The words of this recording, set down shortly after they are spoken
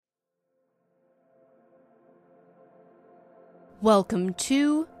Welcome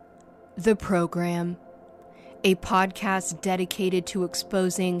to The Program, a podcast dedicated to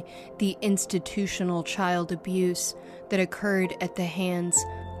exposing the institutional child abuse that occurred at the hands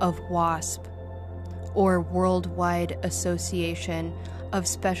of WASP, or Worldwide Association of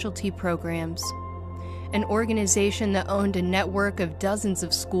Specialty Programs, an organization that owned a network of dozens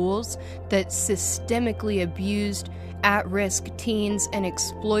of schools that systemically abused at-risk teens and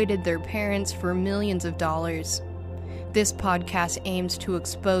exploited their parents for millions of dollars. This podcast aims to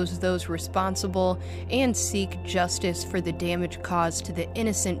expose those responsible and seek justice for the damage caused to the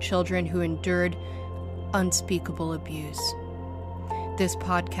innocent children who endured unspeakable abuse. This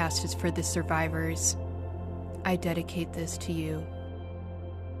podcast is for the survivors. I dedicate this to you.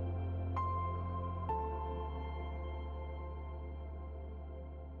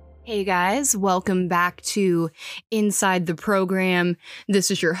 Hey guys, welcome back to Inside the Program. This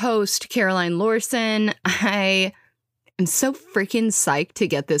is your host, Caroline Lorson. I'm so freaking psyched to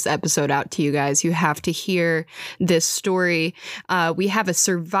get this episode out to you guys. You have to hear this story. We have a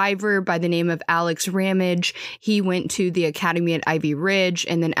survivor by the name of Alex Ramage. He went to the academy at Ivy Ridge,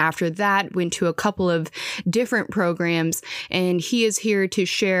 and then after that went to a couple of different programs, and he is here to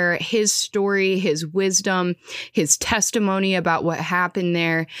share his story, his wisdom, his testimony about what happened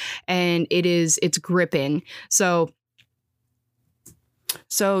there, and it's gripping. So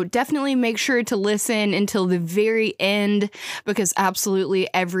definitely make sure to listen until the very end, because absolutely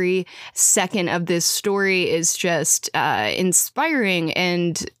every second of this story is just inspiring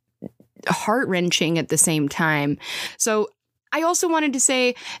and heart-wrenching at the same time. So I also wanted to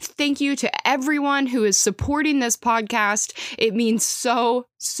say thank you to everyone who is supporting this podcast. It means so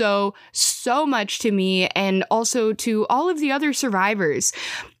much to me, and also to all of the other survivors.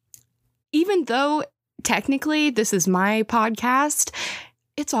 Even though technically this is my podcast,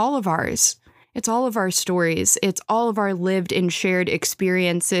 it's all of ours. It's all of our stories. It's all of our lived and shared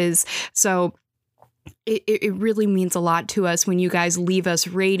experiences. So it really means a lot to us when you guys leave us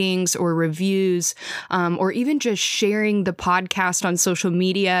ratings or reviews, or even just sharing the podcast on social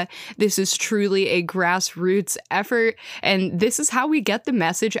media. This is truly a grassroots effort, and this is how we get the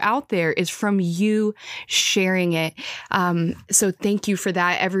message out there, is from you sharing it. So thank you for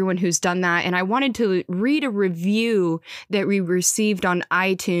that, everyone who's done that. And I wanted to read a review that we received on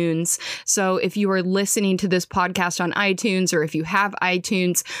iTunes. So if you are listening to this podcast on iTunes, or if you have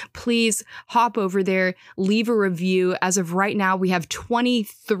iTunes, please hop over there, leave a review. As of right now, we have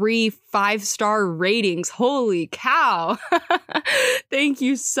 23 5-star ratings. Holy cow. Thank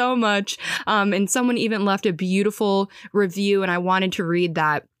you so much. And someone even left a beautiful review, and I wanted to read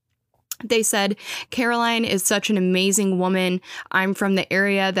that. They said, Caroline is such an amazing woman. I'm from the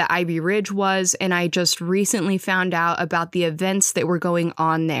area that Ivy Ridge was, and I just recently found out about the events that were going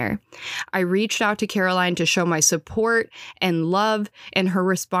on there. I reached out to Caroline to show my support and love, and her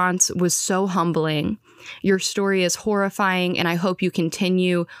response was so humbling. Your story is horrifying, and I hope you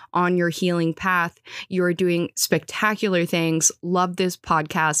continue on your healing path. You are doing spectacular things. Love this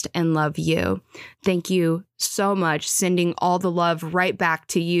podcast and love you. Thank you so much. Sending all the love right back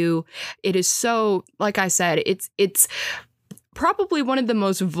to you. It is so, like I said, it's probably one of the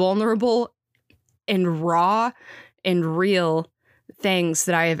most vulnerable and raw and real things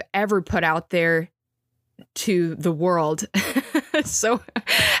that I have ever put out there to the world. So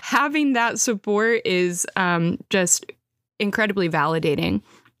having that support is just incredibly validating.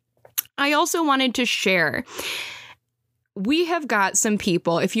 I also wanted to share, we have got some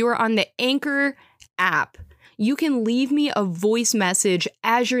people, if you are on the Anchor app, you can leave me a voice message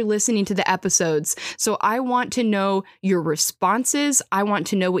as you're listening to the episodes. So I want to know your responses. I want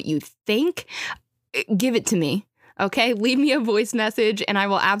to know what you think. Give it to me. Okay, leave me a voice message and I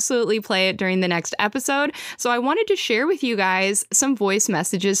will absolutely play it during the next episode. So I wanted to share with you guys some voice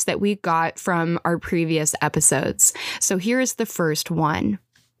messages that we got from our previous episodes. So here is the first one.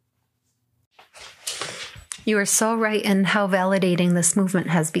 You are so right in how validating this movement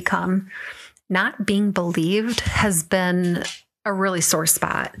has become. Not being believed has been a really sore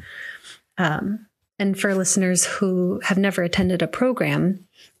spot. And for listeners who have never attended a program,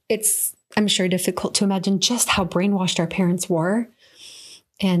 it's, I'm sure, difficult to imagine just how brainwashed our parents were.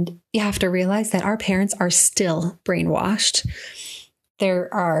 And you have to realize that our parents are still brainwashed.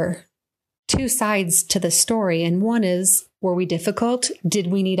 There are two sides to the story. And one is, were we difficult? Did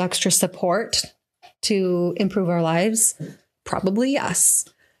we need extra support to improve our lives? Probably yes.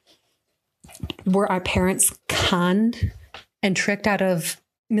 Were our parents conned and tricked out of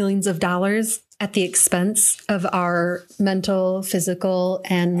millions of dollars at the expense of our mental, physical,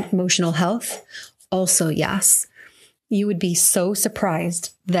 and emotional health? Also, yes. You would be so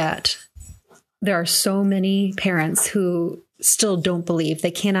surprised that there are so many parents who still don't believe.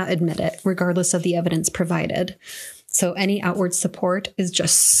 They cannot admit it, regardless of the evidence provided. So any outward support is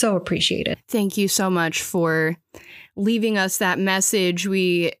just so appreciated. Thank you so much for leaving us that message.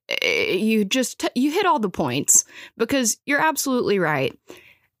 You hit all the points, because you're absolutely right.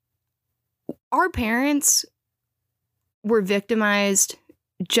 Our parents were victimized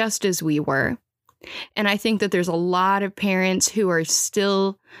just as we were. And I think that there's a lot of parents who are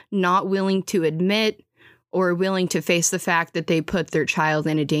still not willing to admit or willing to face the fact that they put their child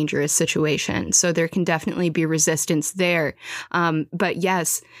in a dangerous situation. So there can definitely be resistance there. But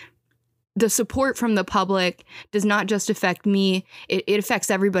yes, the support from the public does not just affect me, it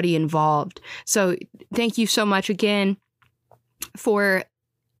affects everybody involved. So thank you so much again for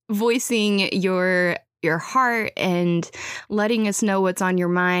voicing your heart and letting us know what's on your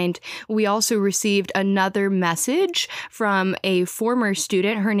mind. We also received another message from a former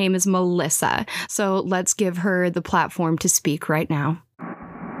student. Her name is Melissa. So let's give her the platform to speak right now.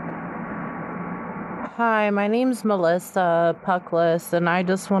 Hi, my name's Melissa Puckless, and I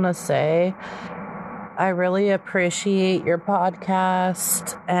just want to say I really appreciate your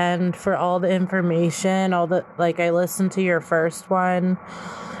podcast and for all the information, I listened to your first one.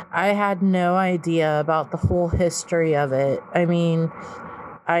 I had no idea about the whole history of it. I mean,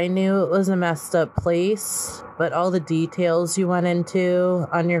 I knew it was a messed up place, but all the details you went into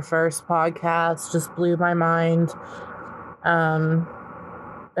on your first podcast just blew my mind.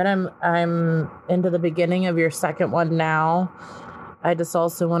 And I'm into the beginning of your second one now. I just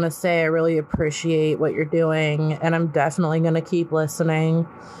also want to say I really appreciate what you're doing, and I'm definitely going to keep listening.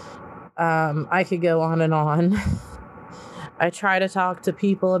 I could go on and on. I try to talk to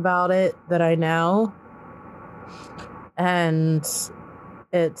people about it that I know, and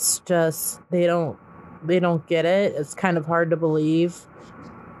it's just they don't get it. It's kind of hard to believe.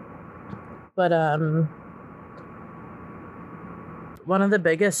 But one of the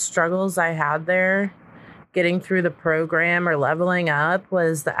biggest struggles I had there getting through the program or leveling up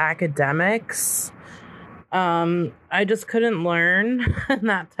was the academics. I just couldn't learn in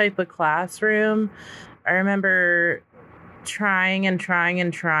that type of classroom. I remember trying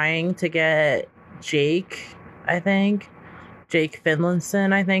to get Jake Finlinson,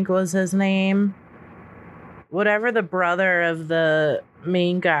 I think was his name. Whatever, the brother of the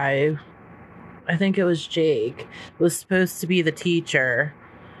main guy, I think it was Jake, was supposed to be the teacher.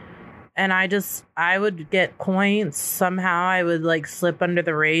 And I would get points. Somehow I would slip under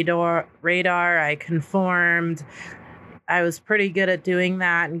the radar. I conformed. I was pretty good at doing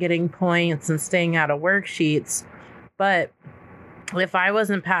that and getting points and staying out of worksheets. But if I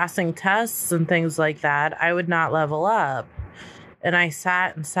wasn't passing tests and things like that, I would not level up. And I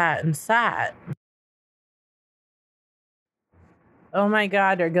sat. Oh my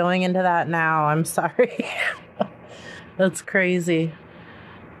God, you're going into that now. I'm sorry. That's crazy.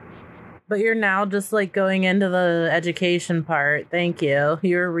 But you're now just going into the education part. Thank you.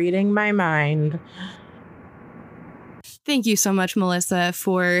 You're reading my mind. Thank you so much, Melissa,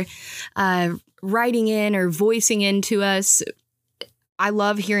 for writing in or voicing into us. I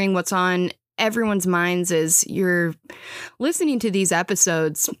love hearing what's on everyone's minds as you're listening to these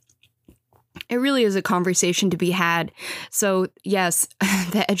episodes. It really is a conversation to be had. So yes,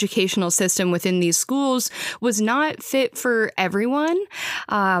 the educational system within these schools was not fit for everyone.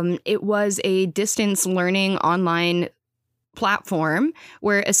 It was a distance learning online platform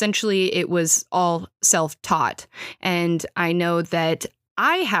where essentially it was all self-taught. And I know that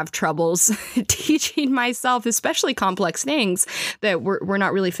I have troubles teaching myself, especially complex things that we're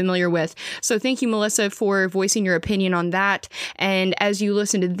not really familiar with. So thank you, Melissa, for voicing your opinion on that. And as you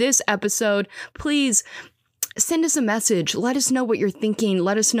listen to this episode, please send us a message. Let us know what you're thinking.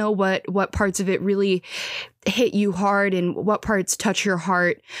 Let us know what parts of it really hit you hard and what parts touch your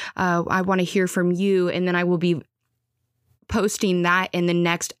heart. I want to hear from you, and then I will be posting that in the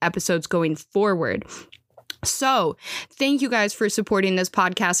next episodes going forward. So thank you guys for supporting this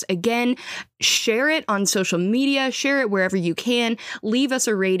podcast. Again, share it on social media, share it wherever you can, leave us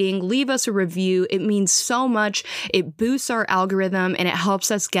a rating, leave us a review. It means so much. It boosts our algorithm and it helps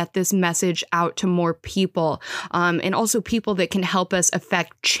us get this message out to more people, and also people that can help us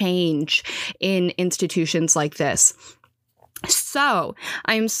affect change in institutions like this. So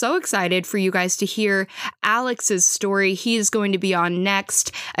I am so excited for you guys to hear Alex's story. He is going to be on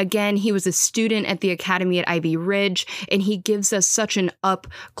next. Again, he was a student at the Academy at Ivy Ridge, and he gives us such an up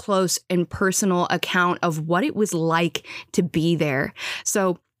close and personal account of what it was like to be there.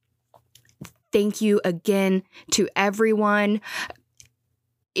 So thank you again to everyone.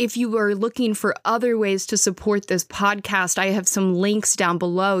 if you are looking for other ways to support this podcast, I have some links down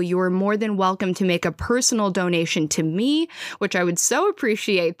below. You are more than welcome to make a personal donation to me, which I would so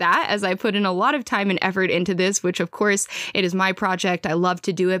appreciate that, as I put in a lot of time and effort into this, which of course it is my project. I love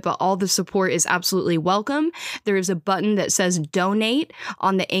to do it, but all the support is absolutely welcome. There is a button that says donate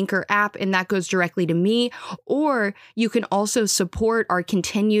on the Anchor app, and that goes directly to me. Or you can also support our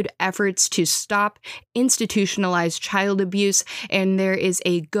continued efforts to stop institutionalized child abuse, and there is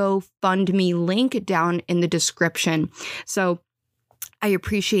a GoFundMe link down in the description. So I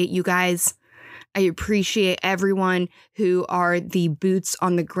appreciate you guys. I appreciate everyone who are the boots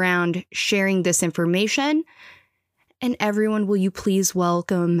on the ground sharing this information. And everyone, will you please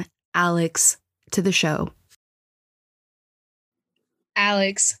welcome Alex to the show?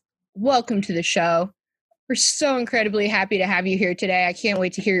 Alex, welcome to the show. We're so incredibly happy to have you here today. I can't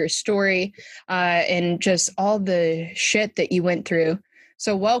wait to hear your story and just all the shit that you went through.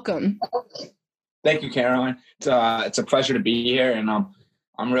 So welcome. Thank you, Caroline. It's a pleasure to be here, and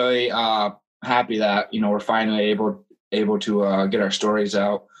I'm really happy that we're finally able to get our stories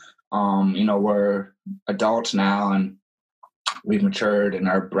out. We're adults now, and we've matured, and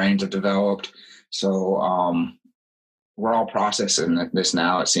our brains have developed. So we're all processing this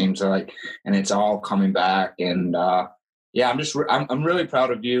now, it seems like, and it's all coming back. And I'm really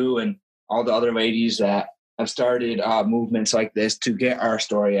proud of you and all the other ladies that have started movements like this to get our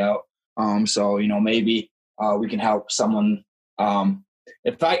story out. So maybe we can help someone.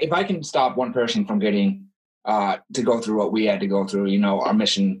 If I can stop one person from getting to go through what we had to go through, our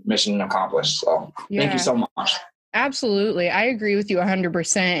mission accomplished. So Thank you so much. Absolutely. I agree with you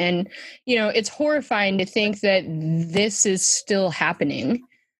 100%. And, it's horrifying to think that this is still happening.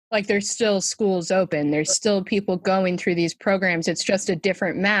 Like, there's still schools open. There's still people going through these programs. It's just a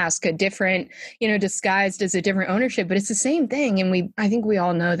different mask, a different, disguised as a different ownership, but it's the same thing. And I think we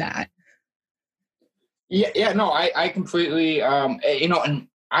all know that. Yeah, no, I completely, and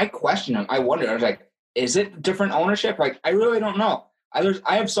I question them. I wonder, I was like, is it different ownership? Like, I really don't know.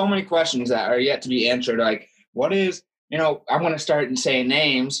 I have so many questions that are yet to be answered. Like, what is, I'm going to start saying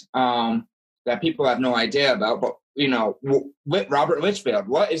names that people have no idea about, but, Robert Litchfield,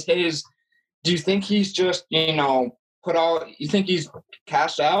 what is his, do you think he's just, you think he's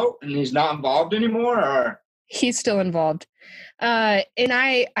cashed out and he's not involved anymore, or? He's still involved. And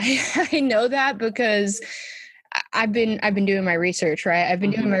I know that because I've been doing my research, right? I've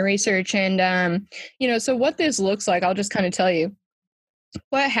been doing my research, and, so what this looks like, I'll just kind of tell you.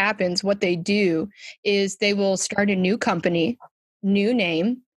 What happens, what they do is they will start a new company, new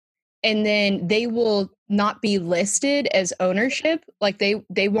name, and then they will not be listed as ownership. Like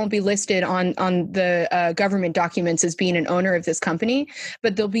they won't be listed on the government documents as being an owner of this company,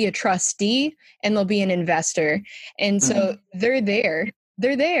 but they'll be a trustee and they'll be an investor. And so they're there,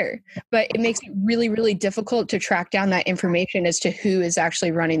 but it makes it really, really difficult to track down that information as to who is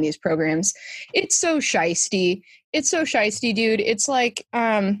actually running these programs. It's so shiesty. Dude. It's like,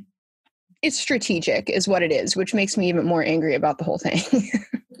 it's strategic is what it is, which makes me even more angry about the whole thing.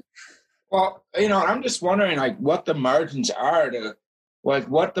 Well, I'm just wondering, like, what the margins are to, like,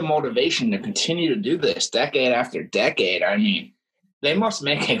 what the motivation to continue to do this decade after decade. I mean, they must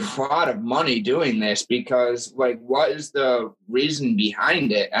make a lot of money doing this, because, like, what is the reason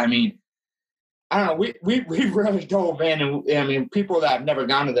behind it? I mean, I don't know. We really dove in, and I mean, people that have never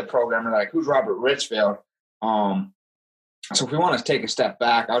gone to the program are like, who's Robert Litchfield? So if we want to take a step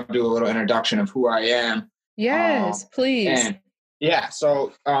back, I'll do a little introduction of who I am. Yes, please. And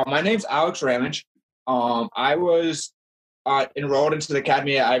so my name's Alex Ramage. I was enrolled into the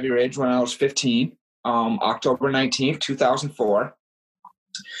Academy at Ivy Ridge when I was 15, October 19th, 2004.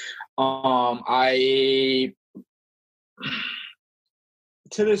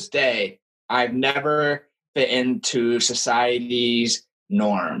 To this day, I've never fit into society's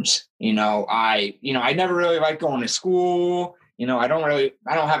norms. I never really liked going to school. I don't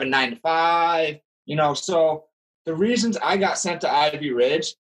have a 9 to 5, so the reasons I got sent to Ivy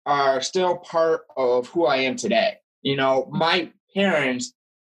Ridge are still part of who I am today. My parents,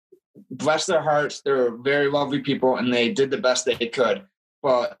 bless their hearts, they're very lovely people, and they did the best they could,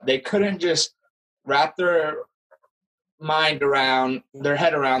 but they couldn't just wrap their head around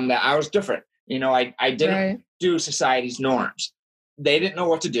that I was different. I didn't do society's norms. They didn't know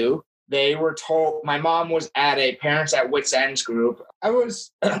what to do. They were told, my mom was at a Parents at Wits Ends group. I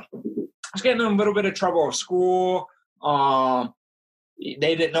was getting in a little bit of trouble at school.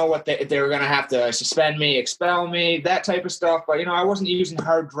 They didn't know if they were going to have to suspend me, expel me, that type of stuff. But, I wasn't using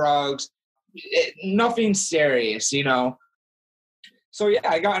hard drugs, nothing serious, So, yeah,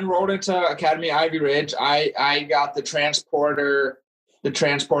 I got enrolled into Academy Ivy Ridge. I got the transporter the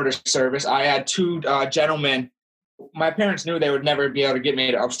transporter service. I had two gentlemen. My parents knew they would never be able to get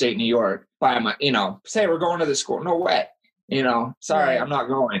me to upstate New York by my, say we're going to the school. No way. Sorry, Right. I'm not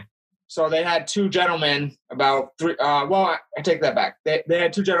going. So they had two gentlemen about three. I take that back. They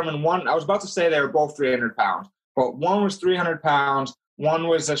had two gentlemen. One, I was about to say they were both 300 pounds, but one was 300 pounds. One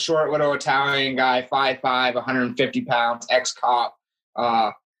was a short little Italian guy, 5'5", 150 pounds, ex-cop.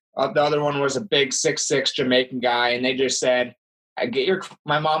 The other one was a big 6'6" Jamaican guy. And they just said,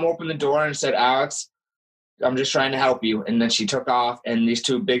 my mom opened the door and said, Alex, I'm just trying to help you. And then she took off, and these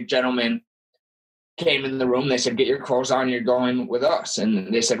two big gentlemen came in the room. They said, get your clothes on. You're going with us.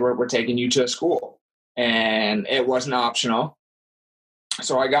 And they said, we're taking you to a school. And it wasn't optional.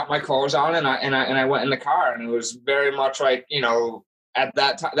 So I got my clothes on and I went in the car, and it was very much like, at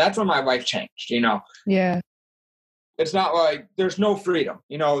that time, that's when my life changed, Yeah. It's not like there's no freedom,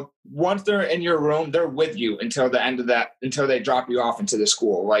 once they're in your room, they're with you until the end of that, until they drop you off into the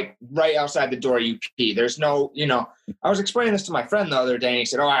school, like right outside the door, you pee. There's no, I was explaining this to my friend the other day, and he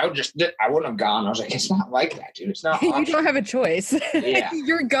said, I wouldn't have gone. I was like, it's not like that, dude. It's not. You don't have a choice. Yeah.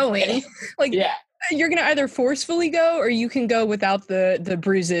 You're going. Like, yeah. You're going to either forcefully go, or you can go without the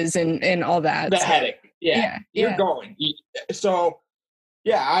bruises and all that. The headache. Yeah. You're going. So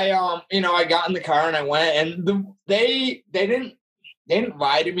yeah, I got in the car and I went, and they didn't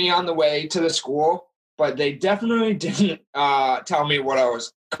lie to me on the way to the school, but they definitely didn't tell me what I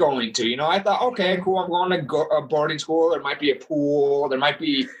was going to. I thought, okay, cool, I'm going to a boarding school. There might be a pool. There might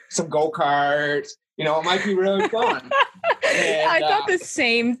be some go-karts. It might be really fun. And, I thought the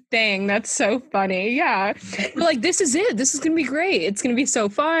same thing. That's so funny. Yeah. We're like, this is it. This is going to be great. It's going to be so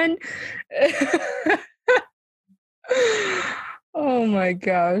fun. Oh my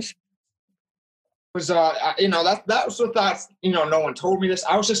gosh. Was that was the thoughts, no one told me this.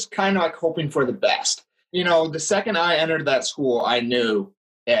 I was just kind of like hoping for the best. The second I entered that school, I knew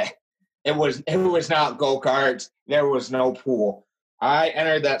it was not go-karts. There was no pool. I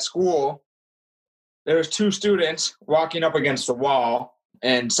entered that school. There was two students walking up against the wall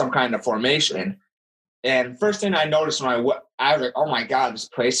in some kind of formation. And first thing I noticed when I was like, oh my God, this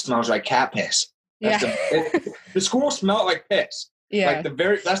place smells like cat piss. The school smelled like piss. Yeah.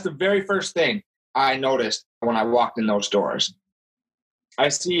 Like that's the very first thing I noticed when I walked in those doors. I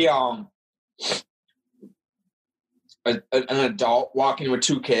see an adult walking with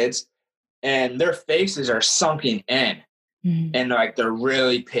two kids, and their faces are sunken in, and like they're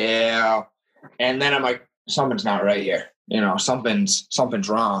really pale. And then I'm like, something's not right here. Something's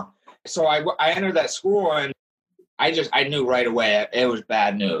wrong. So I entered that school, and I knew right away it was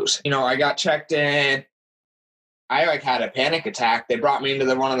bad news. I got checked in. I had a panic attack. They brought me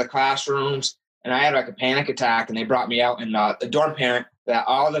into one of the classrooms, and I had a panic attack, and they brought me out, and the dorm parent that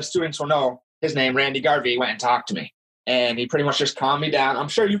all the students will know, his name, Randy Garvey, went and talked to me. And he pretty much just calmed me down. I'm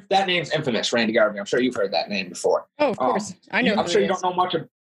sure that name's infamous, Randy Garvey. I'm sure you've heard that name before. Oh, of course. I know. I'm sure you don't know much of.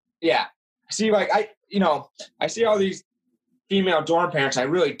 Yeah. See, I see all these female dorm parents. I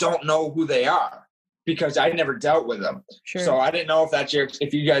really don't know who they are because I never dealt with them. Sure. So I didn't know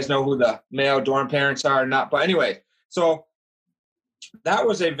if you guys know who the male dorm parents are or not. But anyway, so that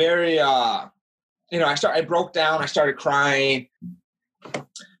was a very, I broke down. I started crying.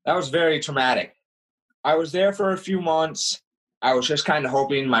 That was very traumatic. I was there for a few months. I was just kind of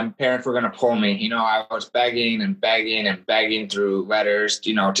hoping my parents were going to pull me. I was begging and begging and begging through letters,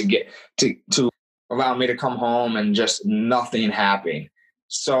 to get to allow me to come home, and just nothing happened.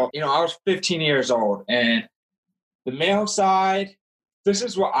 So, I was 15 years old, and the male side, this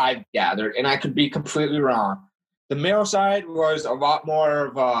is what I've gathered, and I could be completely wrong. The male side was a lot more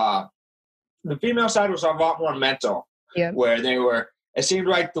of the female side was a lot more mental, where it seemed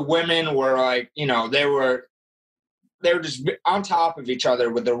like the women were like, they were just on top of each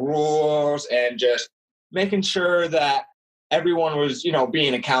other with the rules and just making sure that everyone was,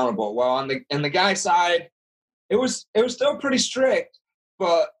 being accountable. Well, on the guy side, it was still pretty strict,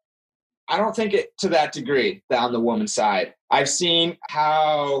 but I don't think it to that degree that on the woman's side. I've seen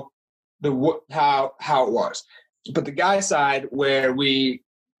how it was, but the guy side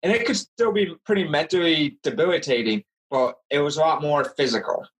and it could still be pretty mentally debilitating, but it was a lot more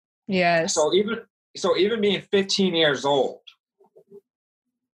physical. Yes. So even being 15 years old,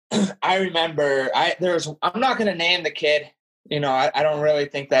 I remember I'm not going to name the kid. I don't really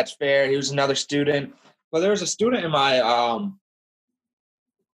think that's fair. He was another student, but there was a student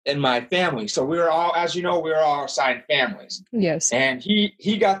in my family. So we were all, as you know, we were all assigned families. Yes. And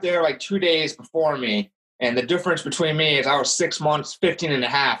he got there like 2 days before me. And the difference between me is I was 6 months, 15 and a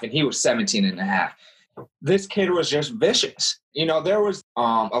half, and he was 17 and a half. This kid was just vicious. There was a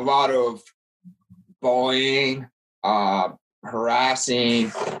lot of bullying,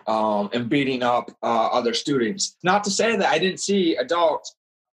 harassing and beating up other students. Not to say that I didn't see adults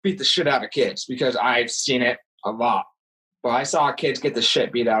beat the shit out of kids, because I've seen it a lot. But I saw kids get the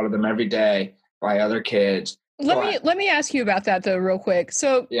shit beat out of them every day by other kids. Let me ask you about that though, real quick.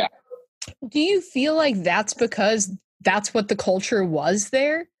 So yeah, do you feel like that's because that's what the culture was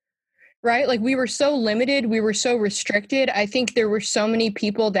there? Right? Like we were so limited, we were so restricted. I think there were so many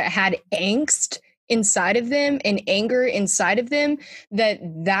people that had angst inside of them and anger inside of them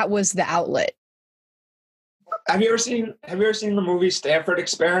that was the outlet. Have you ever seen the movie Stanford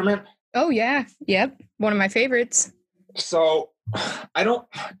Experiment? Oh yeah. Yep. One of my favorites. So I don't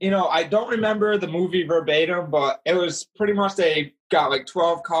remember the movie verbatim, but it was pretty much they got like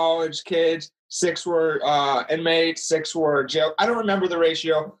 12 college kids, 6 were inmates, 6 were jail. I don't remember the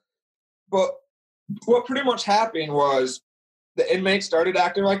ratio, but what pretty much happened was the inmates started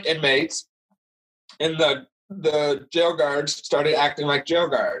acting like inmates, and the jail guards started acting like jail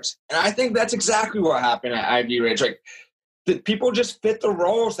guards. And I think that's exactly what happened at Ivy Ridge. Like, the people just fit the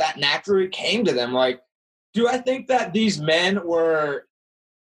roles that naturally came to them. Like, do I think that these men were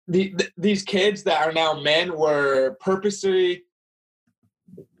these kids that are now men were purposely?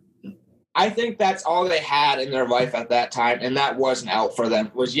 I think that's all they had in their life at that time, and that wasn't out for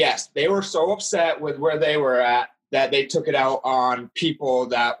them. Was, yes, they were so upset with where they were at that they took it out on people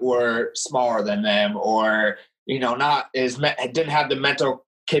that were smaller than them, or not as didn't have the mental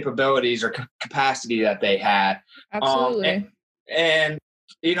capabilities or capacity that they had. Absolutely.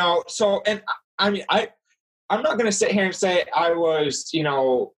 I'm not going to sit here and say I was,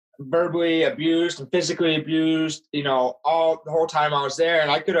 verbally abused and physically abused, all the whole time I was there. And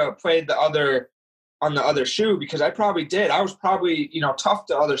I could have played on the other shoe, because I probably did. I was probably, tough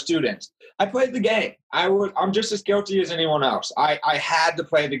to other students. I played the game. I'm just as guilty as anyone else. I had to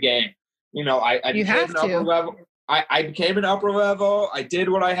play the game. I became an upper level. I became an upper level. I did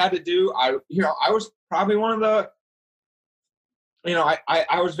what I had to do. I was probably one of the,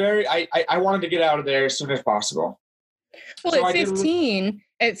 I was very, I wanted to get out of there as soon as possible. Well, so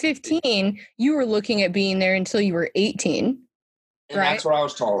at 15, you were looking at being there until you were 18. And right? That's what I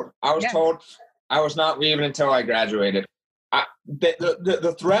was told. I was told I was not leaving until I graduated.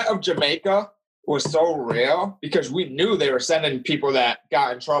 The threat of Jamaica was so real, because we knew they were sending people that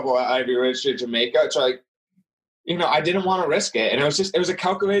got in trouble at Ivy Ridge to Jamaica. It's like, I didn't want to risk it. And it was a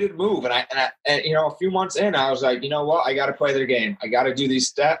calculated move. And a few months in, I was like, you know what? I got to play their game. I got to do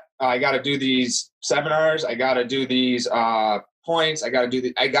these I got to do these seminars. I got to do these points. I got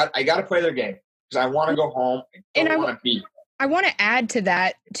to play their game, because I want to go home. I want to add to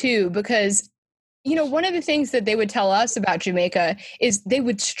that too, because one of the things that they would tell us about Jamaica is they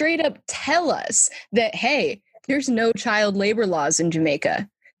would straight up tell us that, hey, there's no child labor laws in Jamaica.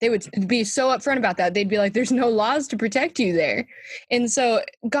 They would be so upfront about that. They'd be like, there's no laws to protect you there. And so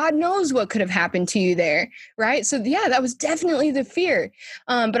God knows what could have happened to you there, right? So yeah, that was definitely the fear.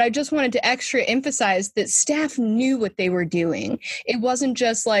 But I just wanted to extra emphasize that staff knew what they were doing. It wasn't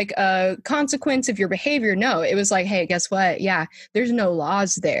just like a consequence of your behavior. No, it was like, hey, guess what? Yeah, there's no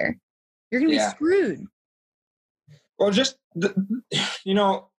laws there. You're going to be screwed. Well, just,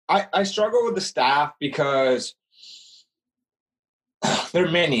 I struggle with the staff because they're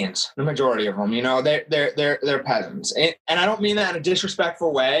minions, the majority of them. They're peasants, and I don't mean that in a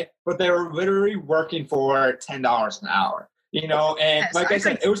disrespectful way, but they were literally working for $10 an hour. And yes, like I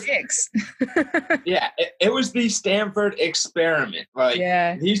said, it was it was the Stanford Experiment.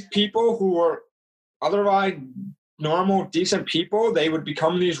 These people who were otherwise normal, decent people, they would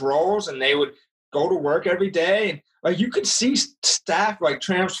become these roles, and they would go to work every day, and you could see staff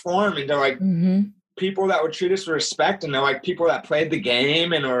transform into people that would treat us with respect, and they're like people that played the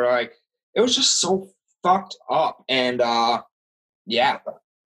game, and were like, it was just so fucked up. And yeah,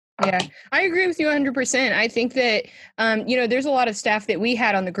 I agree with you 100%. I think that there's a lot of staff that we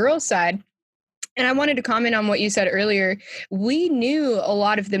had on the girls' side, and I wanted to comment on what you said earlier. We knew a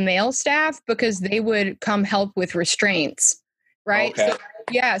lot of the male staff because they would come help with restraints, right? Okay.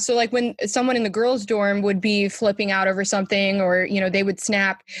 So like when someone in the girls' dorm would be flipping out over something, or, they would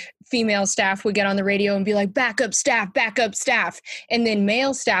snap, female staff would get on the radio and be like, back up staff. And then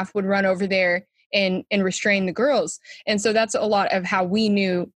male staff would run over there and restrain the girls. And so that's a lot of how we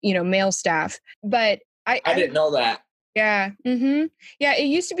knew, male staff. But I didn't know that. Yeah. Mm-hmm. Yeah. It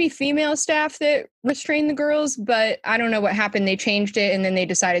used to be female staff that restrained the girls, but I don't know what happened. They changed it, and then they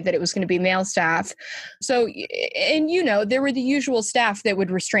decided that it was going to be male staff. So, and there were the usual staff that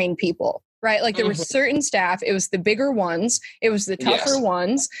would restrain people, right? Like there were certain staff, it was the bigger ones, it was the tougher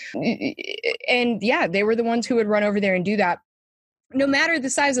ones. And yeah, they were the ones who would run over there and do that. no matter the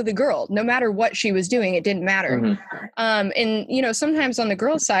size of the girl, no matter what she was doing, it didn't matter. And, you know, sometimes on the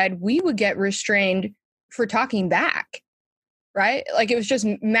girl's side, we would get restrained for talking back, right? Like it was just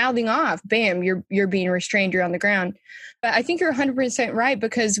mouthing off, bam, you're being restrained, you're on the ground. But I think you're 100% right,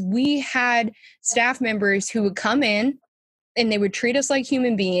 because we had staff members who would come in and they would treat us like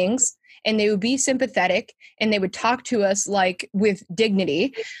human beings, and they would be sympathetic, and they would talk to us like with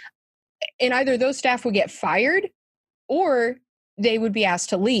dignity. And either those staff would get fired or they would be asked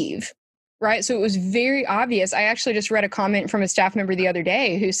to leave, right? So it was very obvious. I actually just read a comment from a staff member the other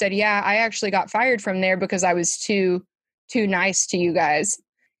day who said, yeah, I actually got fired from there because I was too nice to you guys.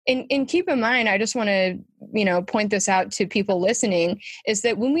 And keep in mind, I just want to, you know, point this out to people listening, is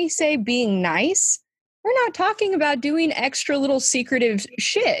that when we say being nice, we're not talking about doing extra little secretive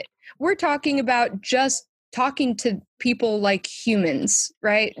shit. We're talking about just talking to people like humans,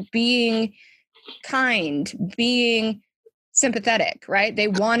 right? Being kind, being sympathetic, right? They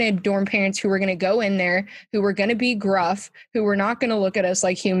wanted dorm parents who were going to go in there, who were going to be gruff, who were not going to look at us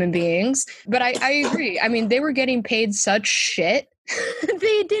like human beings. But I agree. I mean, they were getting paid such shit.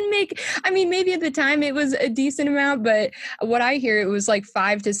 They didn't make, I mean, maybe at the time it was a decent amount, but what I hear, it was like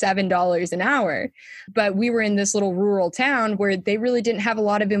 $5 to $7 an hour. But we were in this little rural town where they really didn't have a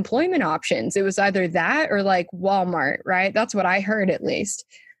lot of employment options. It was either that or like Walmart, right? That's what I heard, at least.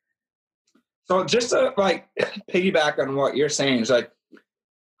 So just to like piggyback on what you're saying is like,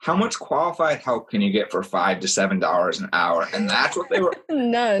 how much qualified help can you get for $5 to $7 an hour? And that's what they were.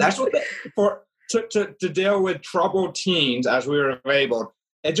 None. That's what they, for to deal with troubled teens, as we were labeled.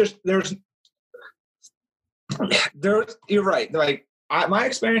 It just there's you're right. Like my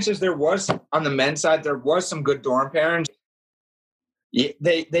experiences, there was on the men's side, there was some good dorm parents.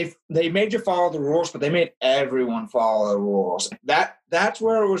 They made you follow the rules, but they made everyone follow the rules. That's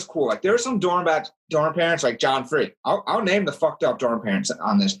where it was cool. Like there were some dorm parents like John Free. I'll name the fucked up dorm parents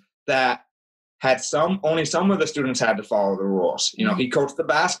on this that had only some of the students had to follow the rules. You know, he coached the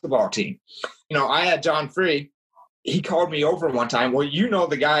basketball team. You know, I had John Free. He called me over one time. Well, you know,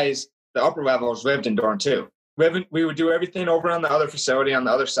 the guys, the upper levels lived in dorm too. We would do everything over on the other facility on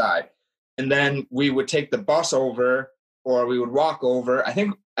the other side. And then we would take the bus over, or we would walk over. I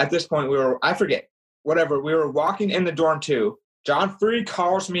think at this point we were walking in the dorm too. John Free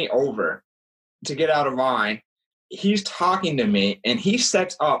calls me over to get out of line. He's talking to me, and he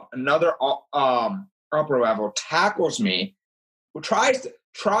sets up another upper level, tackles me, who tries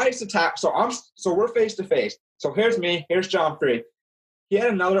to tackle. So we're face to face. So here's me, here's John Free. He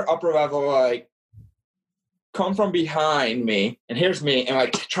had another upper level like come from behind me, and here's me, and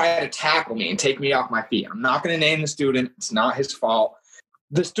like try to tackle me and take me off my feet. I'm not going to name the student; it's not his fault.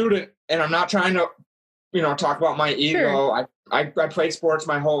 The student, and I'm not trying to, you know, talk about my ego. Sure. I played sports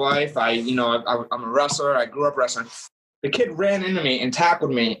my whole life. I'm a wrestler. I grew up wrestling. The kid ran into me and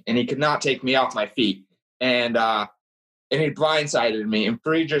tackled me, and he could not take me off my feet. And he blindsided me. And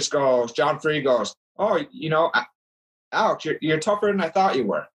John Free goes, oh, you know, Alex, you're tougher than I thought you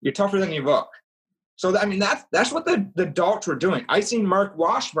were. You're tougher than you look. So, I mean, that's what the adults were doing. I seen Mark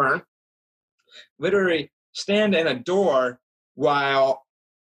Washburn literally stand in a door watch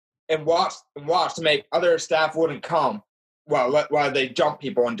to make other staff wouldn't come while they jump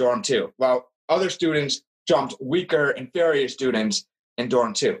people in dorm 2. While other students jumped weaker, inferior students in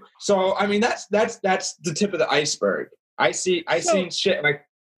dorm 2. So, I mean, that's the tip of the iceberg. I seen shit like,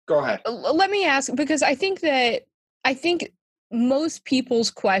 go ahead. Let me ask, because I think most people's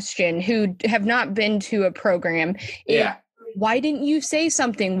question who have not been to a program is, why didn't you say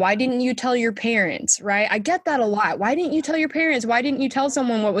something? Why didn't you tell your parents, right? I get that a lot. Why didn't you tell your parents? Why didn't you tell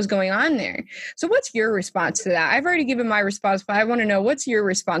someone what was going on there? So what's your response to that? I've already given my response, but I want to know, what's your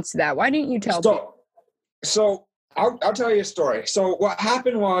response to that? Why didn't you tell people? So I'll tell you a story. So what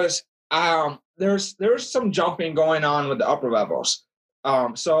happened was there's some jumping going on with the upper levels.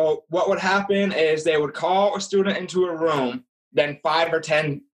 So what would happen is they would call a student into a room, then 5 or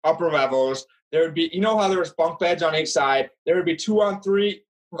 10 upper levels. There would be, you know how there was bunk beds on each side? There would be 2 on 3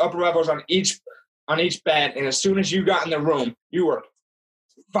 upper levels on each bed. And as soon as you got in the room, you were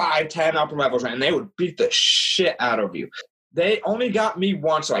 5, 10 upper levels, and they would beat the shit out of you. They only got me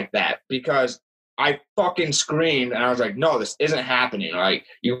once like that because I fucking screamed, and I was like, no, this isn't happening. Like,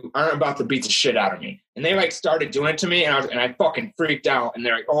 you aren't about to beat the shit out of me. And they like started doing it to me, and I fucking freaked out. And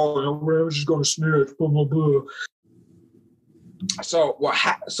they're like, oh, no, we're just going to snitch, blah, blah, blah. So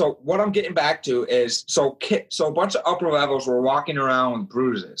what I'm getting back to is, so a bunch of upper levels were walking around with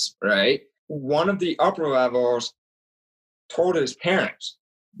bruises, right? One of the upper levels told his parents.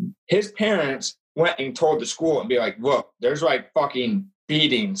 His parents went and told the school and be like, look, there's like fucking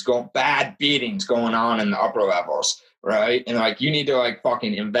bad beatings going on in the upper levels, right? And like, you need to like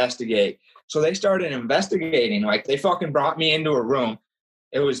fucking investigate. So they started investigating. Like, they fucking brought me into a room.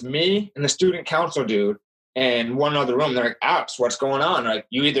 It was me and the student council dude and one other room. They're like, Alex, what's going on? Like,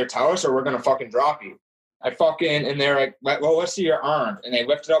 you either tell us or we're gonna fucking drop you. And they're like, well, let's see your arms. And they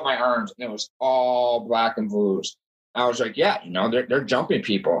lifted up my arms, and it was all black and blues. I was like, yeah, they're jumping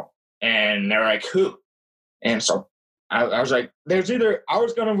people. And they're like, who? And so I was like, there's either I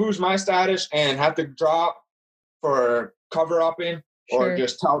was gonna lose my status and have to drop for cover upping, or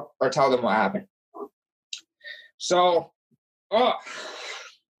just tell them what happened. So,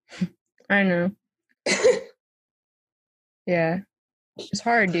 I know. Yeah. It's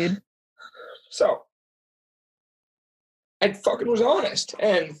hard, dude. So I fucking was honest,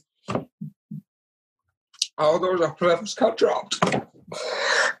 and all those upper levels got dropped.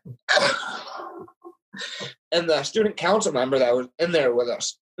 And the student council member that was in there with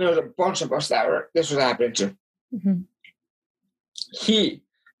us, there was a bunch of us this was happening to. Mm-hmm. He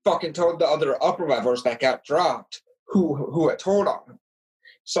fucking told the other upper levels that got dropped who had told on him.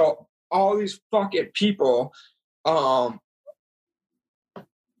 So all these fucking people, all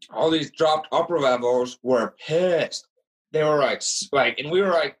these dropped upper levels were pissed. They were like, and we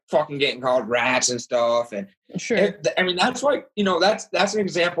were like fucking getting called rats and stuff. And that's like, that's an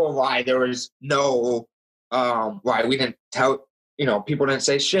example of why there was no, why we didn't tell, people didn't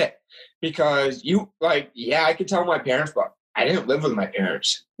say shit, because I could tell my parents, but I didn't live with my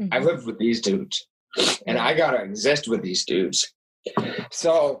parents. Mm-hmm. I lived with these dudes, and I got to exist with these dudes.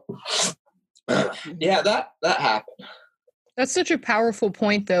 So yeah, that happened. That's such a powerful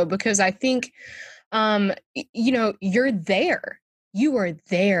point, though, because I think, you're there. You are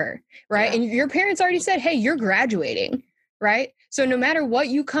there, right? Yeah. And your parents already said, hey, you're graduating, right? So no matter what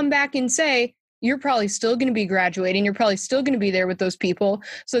you come back and say, you're probably still going to be graduating. You're probably still going to be there with those people.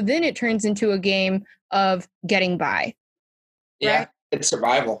 So then it turns into a game of getting by. Yeah, right? It's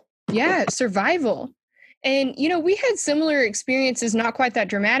survival. Yeah, survival. And, we had similar experiences, not quite that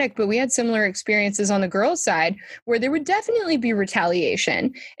dramatic, but we had similar experiences on the girls' side where there would definitely be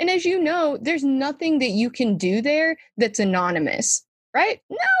retaliation. And as you know, there's nothing that you can do there that's anonymous, right?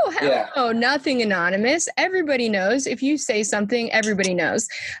 No, nothing anonymous. Everybody knows. If you say something, everybody knows.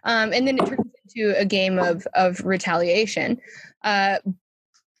 And then it turns into a game of retaliation. But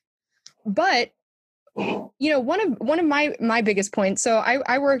one of my biggest points. So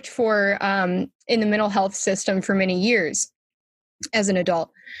I worked for in the mental health system for many years as an adult,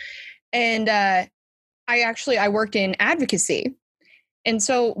 and I worked in advocacy. And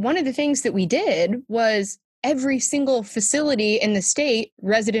so one of the things that we did was every single facility in the state,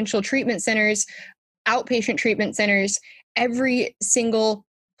 residential treatment centers, outpatient treatment centers, every single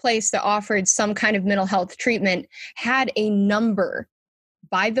place that offered some kind of mental health treatment had a number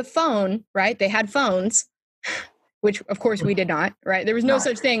by the phone, right? They had phones, which of course we did not, right? There was no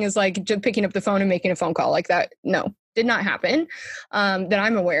such thing as like just picking up the phone and making a phone call like that. No, did not happen that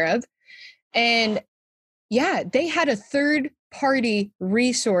I'm aware of. And yeah, they had a third party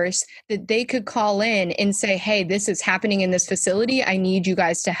resource that they could call in and say, hey, this is happening in this facility. I need you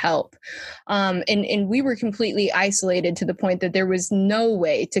guys to help. And we were completely isolated to the point that there was no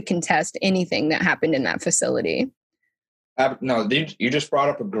way to contest anything that happened in that facility. No, you just brought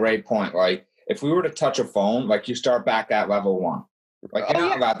up a great point. Like, if we were to touch a phone, like, you start back at level 1. Like, you're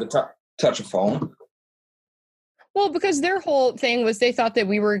not allowed to touch a phone. Well, because their whole thing was they thought that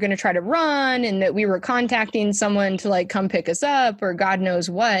we were going to try to run and that we were contacting someone to like come pick us up or God knows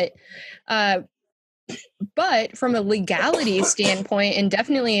what. But from a legality standpoint, and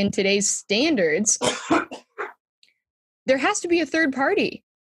definitely in today's standards, there has to be a third party.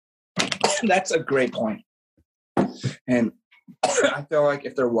 That's a great point. And I feel like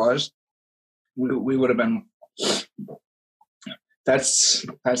if there was, we would have been. That's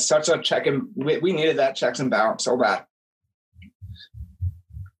such a check and we needed that checks and balance so bad.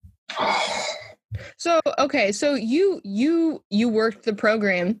 So okay, so you worked the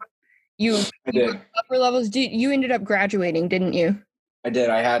program. I did. Upper levels. You ended up graduating, didn't you? I did.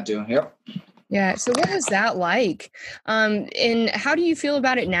 I had to. Yep. Yeah. So what was that like? And how do you feel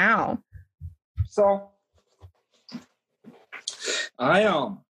about it now? So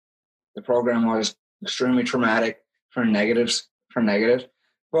the program was extremely traumatic for negative.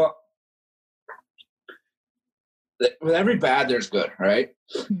 But with every bad, there's good, right?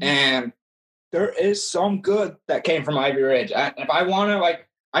 Mm-hmm. And there is some good that came from Ivy Ridge. If I want to,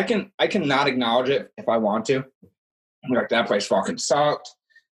 I can not acknowledge it if I want to. Like, that place fucking sucked.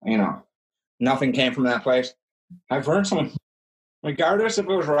 Nothing came from that place. I've learned something. Regardless if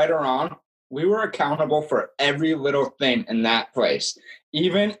it was right or wrong, we were accountable for every little thing in that place.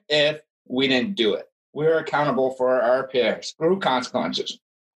 even if we didn't do it. We were accountable for our peers through consequences.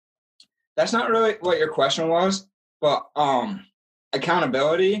 That's not really what your question was, but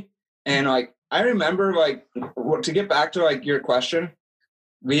accountability. And like, I remember, like, to get back to like your question,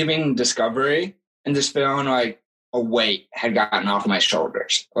 leaving Discovery and just feeling like a weight had gotten off my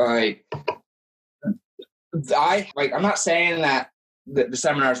shoulders. Like, I'm not saying that the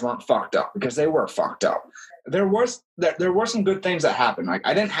seminars weren't fucked up, because they were fucked up. There were some good things that happened. Like,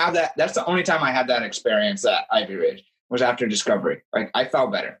 I didn't have that. That's the only time I had that experience at Ivy Ridge, was after Discovery. Like, I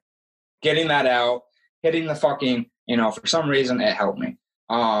felt better. Getting that out, hitting the fucking, for some reason it helped me.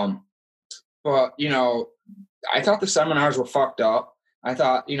 But, I thought the seminars were fucked up. I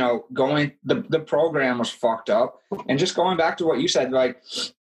thought, the program was fucked up. And just going back to what you said, like,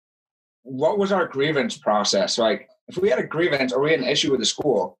 what was our grievance process? Like, if we had a grievance or we had an issue with the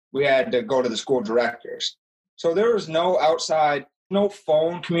school, we had to go to the school directors. So there was no outside, no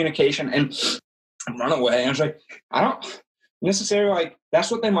phone communication, and run away. And I was like, I don't necessarily, like, that's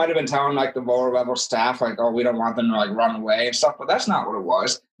what they might have been telling, like, the lower level staff, like, oh, we don't want them to, like, run away and stuff. But that's not what it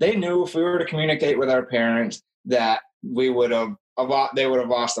was. They knew if we were to communicate with our parents that they would have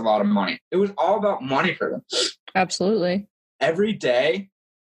lost a lot of money. It was all about money for them. Absolutely. Every day,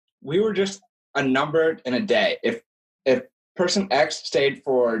 we were just a number in a day. If person X stayed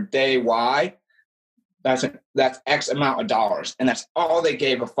for day Y, that's X amount of dollars, and that's all they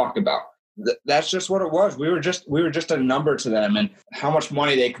gave a fuck about. That's just what it was. We were just a number to them, and how much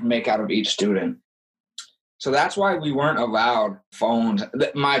money they could make out of each student. So that's why we weren't allowed phones.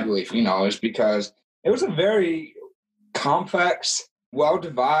 My belief, is because it was a very complex,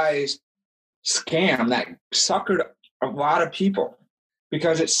 well-devised scam that suckered a lot of people,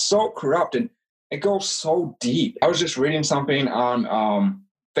 because it's so corrupt and it goes so deep. I was just reading something on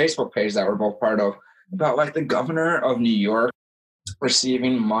Facebook page that we're both part of about, like, the governor of New York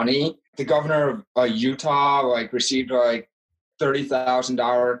receiving money. The governor of Utah, like, received like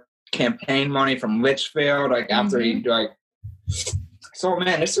 $30,000 campaign money from Litchfield, like, after he, like. So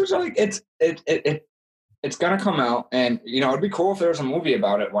man, this was like, it's gonna come out, and it'd be cool if there was a movie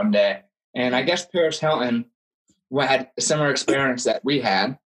about it one day. And I guess Paris Hilton had a similar experience that we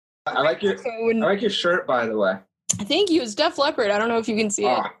had. I like your shirt, by the way. Thank you. It's Def Leppard. I don't know if you can see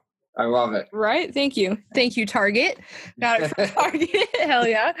it. I love it. Right? Thank you. Thank you, Target. Got it from Target. Hell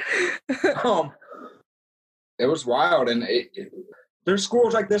yeah. It was wild, and there's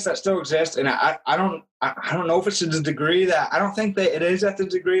schools like this that still exist, and I don't know if it's to the degree that, I don't think that it is at the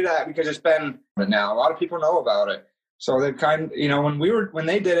degree that, because it's been, but now a lot of people know about it. So they kind of, when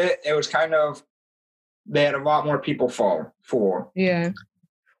they did it, it was kind of, they had a lot more people fall for. Yeah.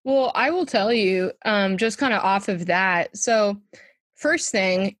 Well, I will tell you, just kind of off of that. So first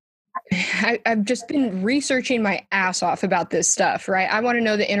thing, I've just been researching my ass off about this stuff, right? I want to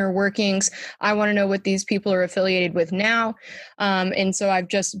know the inner workings. I want to know what these people are affiliated with now. And so I've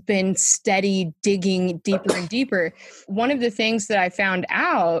just been steady digging deeper and deeper. One of the things that I found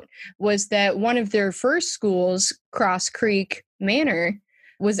out was that one of their first schools, Cross Creek Manor,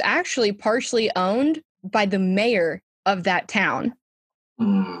 was actually partially owned by the mayor of that town.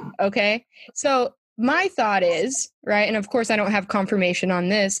 Okay. So my thought is, right, and of course I don't have confirmation on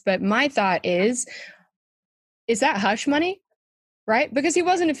this, but my thought is that hush money, right? Because he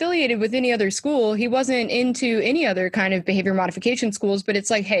wasn't affiliated with any other school. He wasn't into any other kind of behavior modification schools, but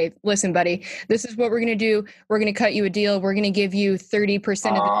it's like, hey, listen, buddy, this is what we're going to do. We're going to cut you a deal. We're going to give you 30%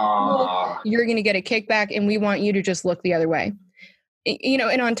 of the school. You're going to get a kickback, and we want you to just look the other way.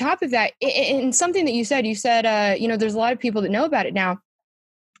 And on top of that, and something that you said, there's a lot of people that know about it now.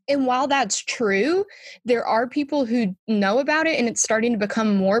 And while that's true, there are people who know about it, and it's starting to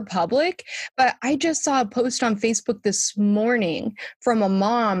become more public. But I just saw a post on Facebook this morning from a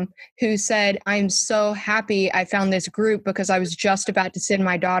mom who said, I'm so happy I found this group because I was just about to send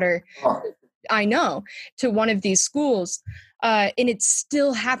my daughter, to one of these schools. And it's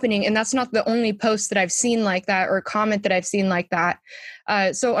still happening. And that's not the only post that I've seen like that, or comment that I've seen like that.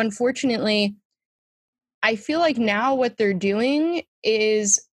 So unfortunately, I feel like now what they're doing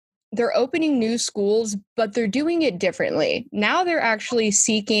is they're opening new schools, but they're doing it differently. Now they're actually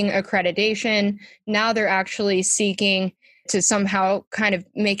seeking accreditation. Now they're actually seeking to somehow kind of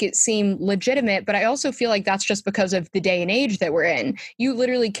make it seem legitimate. But I also feel like that's just because of the day and age that we're in. You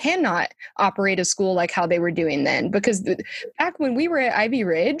literally cannot operate a school like how they were doing then, because back when we were at Ivy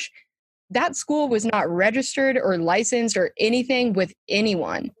Ridge, that school was not registered or licensed or anything with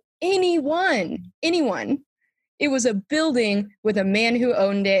anyone. It was a building with a man who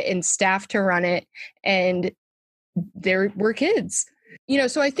owned it and staff to run it, and there were kids.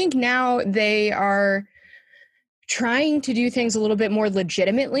 So I think now they are trying to do things a little bit more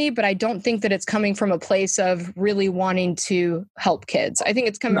legitimately, but I don't think that it's coming from a place of really wanting to help kids. I think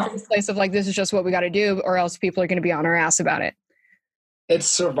it's coming from a place of like, this is just what we got to do, or else people are going to be on our ass about it. It's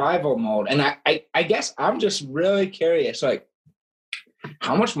survival mode. And I guess I'm just really curious, like,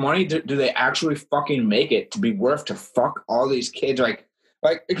 how much money do they actually fucking make it to be worth to fuck all these kids? Like,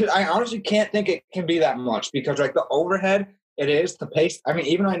 because I honestly can't think it can be that much, because like the overhead it is to pay. I mean,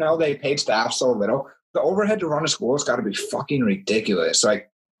 even I know they paid staff so little, the overhead to run a school has got to be fucking ridiculous. Like,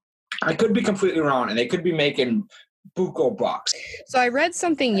 I could be completely wrong, and they could be making buco bucks. So I read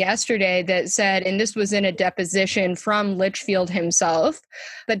something yesterday that said, and this was in a deposition from Litchfield himself,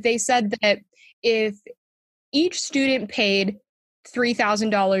 but they said that if each student paid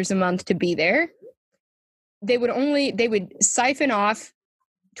 $3,000 a month to be there, they would siphon off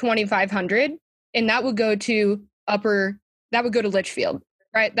 $2,500, and that would go to Litchfield.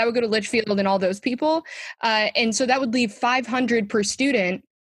 Right, that would go to Litchfield and all those people, and so that would leave $500 per student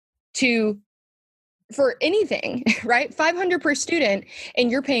for anything, right? $500 per student,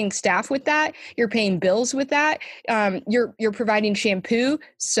 and you're paying staff with that. You're paying bills with that. You're providing shampoo,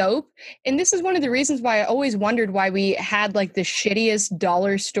 soap, and this is one of the reasons why I always wondered why we had like the shittiest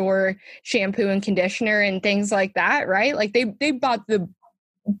dollar store shampoo and conditioner and things like that, right? Like they bought the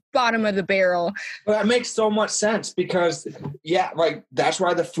bottom of the barrel. But that makes so much sense, because like that's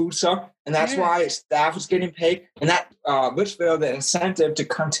why the food sucked, and that's why staff was getting paid, and that Litchfield, the incentive to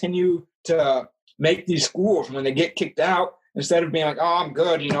continue to make these schools when they get kicked out, instead of being like, oh, I'm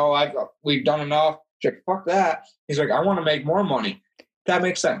good, we've done enough. He's like, fuck that. He's like, I want to make more money. That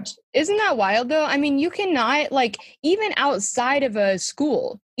makes sense. Isn't that wild though? I mean, you cannot, like, even outside of a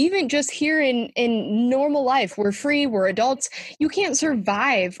school, even just here in normal life, we're free, we're adults, you can't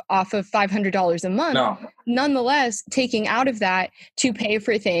survive off of $500 a month. No. Nonetheless, taking out of that to pay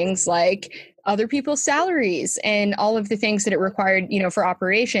for things like other people's salaries and all of the things that it required, for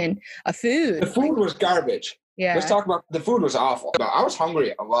operation, food. The food was garbage. Yeah. Let's talk about the food was awful. I was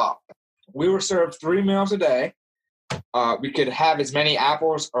hungry a lot. We were served 3 meals a day. We could have as many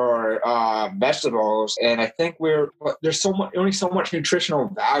apples or vegetables, and I think there's only so much nutritional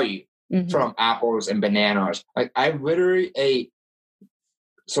value from apples and bananas. Like, I literally ate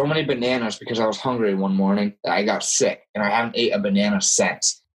so many bananas because I was hungry one morning that I got sick, and I haven't ate a banana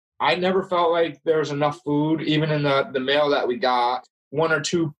since. I never felt like there was enough food, even in the meal that we got. 1 or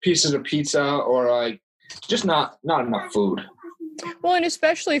 2 pieces of pizza, or like just not enough food. Well, and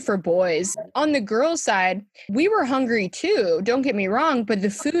especially for boys. On the girls' side, we were hungry too, don't get me wrong, but the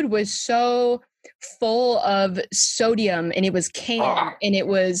food was so full of sodium, and it was canned, and it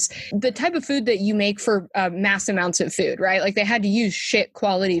was the type of food that you make for mass amounts of food, right? Like, they had to use shit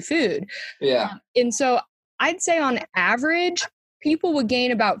quality food. Yeah. And so I'd say on average, people would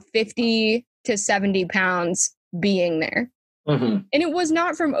gain about 50 to 70 pounds being there. And it was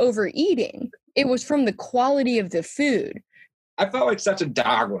not from overeating. It was from the quality of the food. I felt like such a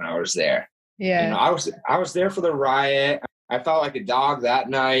dog when I was there. Yeah. I was there for the riot. I felt like a dog that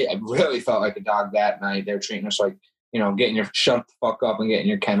night. I really felt like a dog that night. They were treating us like, getting your shut the fuck up and getting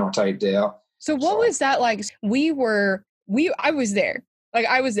your kennel type deal. So what was that like? I was there. Like,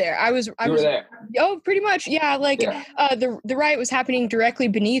 I was there. I was there. Oh, pretty much. Yeah. Like, the riot was happening directly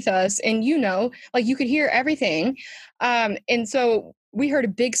beneath us, and like, you could hear everything. And so we heard a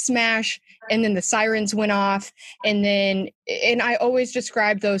big smash, and then the sirens went off, and I always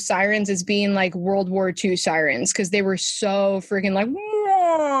describe those sirens as being like World War II sirens, because they were so freaking like,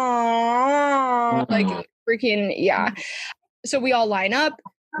 like freaking, yeah. So we all line up,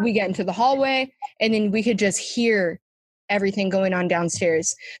 we get into the hallway, and then we could just hear everything going on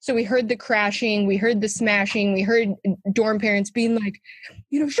downstairs. So we heard the crashing, we heard the smashing, we heard dorm parents being like,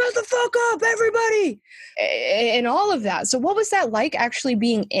 shut the fuck up, everybody, and all of that. So what was that like actually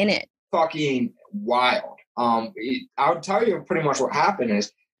being in it? Fucking wild. I'll tell you pretty much what happened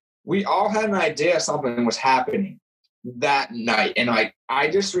is we all had an idea something was happening that night. And like, I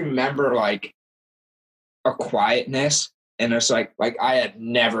just remember like a quietness, and it's like I had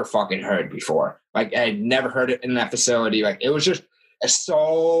never fucking heard before. Like, I had never heard it in that facility. Like, it was just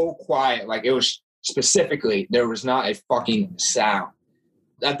so quiet. Like, it was specifically, there was not a fucking sound.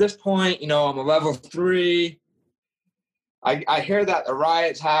 At this point, I'm a level 3. I hear that the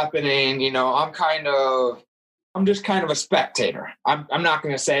riot's happening. I'm just kind of a spectator. I'm not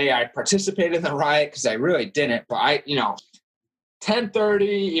going to say I participated in the riot, because I really didn't. But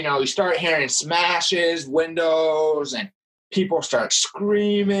 10:30, you start hearing smashes, windows, and people start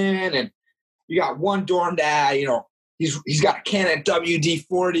screaming, and you got one dorm dad, he's got a can of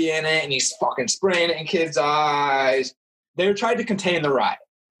WD-40 in it, and he's fucking spraying it in kids' eyes. They tried to contain the riot.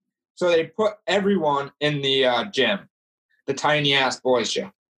 So they put everyone in the gym, the tiny ass boys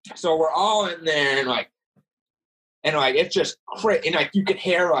gym. So we're all in there and like it's just crazy. And like you could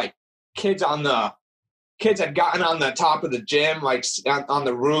hear like kids had gotten on the top of the gym, like on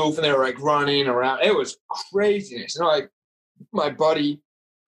the roof, and they were like running around. It was craziness. You know, like my buddy,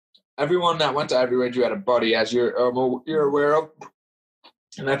 everyone that went to Ivy Ridge, you had a buddy, as you're aware of.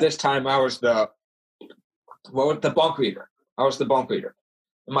 And at this time, I was the bunk leader. I was the bunk leader.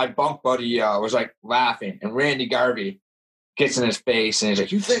 And my bunk buddy was like laughing, and Randy Garvey gets in his face and he's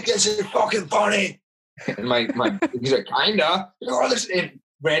like, "You think this is fucking funny?" And my he's like, "Kinda." And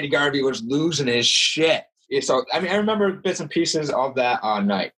Randy Garvey was losing his shit. So I mean, I remember bits and pieces of that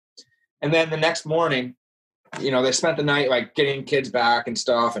night. And then the next morning, you know, they spent the night like getting kids back and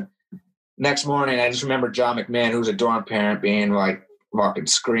stuff. And next morning, I just remember John McMahon, who's a dorm parent, being like fucking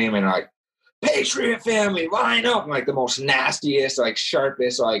screaming like, "Patriot family, line up!" And, like the most nastiest, like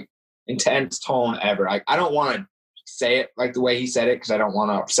sharpest, like intense tone ever. I don't want to say it like the way he said it because I don't want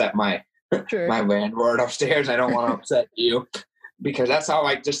to upset my landlord upstairs. I don't want to upset you because that's how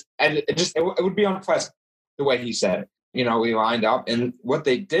it would be unpleasant the way he said it. You know, we lined up, and what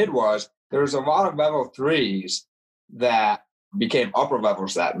they did was there was a lot of level 3s that became upper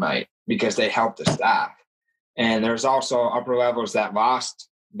levels that night because they helped the staff. And there's also upper levels that lost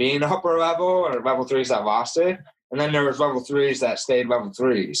being upper level, or level 3s that lost it. And then there was level 3s that stayed level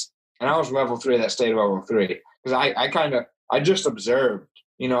 3s. And I was level 3 that stayed level 3. Because I just observed,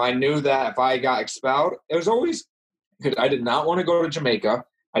 you know, I knew that if I got expelled, it was always because I did not want to go to Jamaica.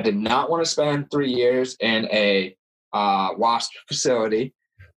 I did not want to spend 3 years in a WASP facility.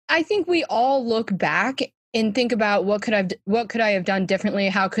 I think we all look back and think about what could I have done differently?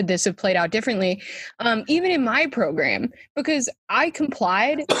 How could this have played out differently? Even in my program, because I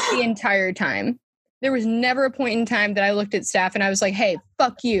complied the entire time. There was never a point in time that I looked at staff and I was like, "Hey,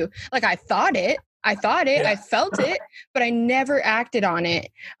 fuck you." Like I thought it, yeah. I felt it, but I never acted on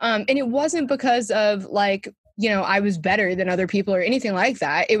it. And it wasn't because of like, you know, I was better than other people or anything like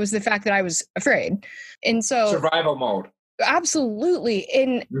that. It was the fact that I was afraid. And so survival mode. Absolutely.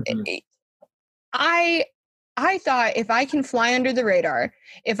 And I thought if I can fly under the radar,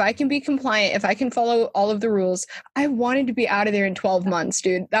 if I can be compliant, if I can follow all of the rules, I wanted to be out of there in 12 months,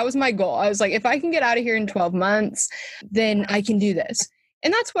 dude. That was my goal. I was like, if I can get out of here in 12 months, then I can do this.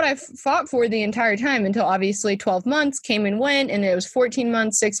 And that's what I fought for the entire time until obviously 12 months came and went, and it was 14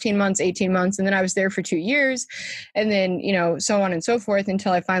 months, 16 months, 18 months. And then I was there for 2 years, and then, you know, so on and so forth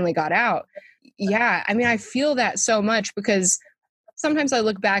until I finally got out. Yeah. I mean, I feel that so much because sometimes I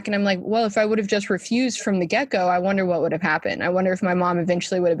look back and I'm like, well, if I would have just refused from the get-go, I wonder what would have happened. I wonder if my mom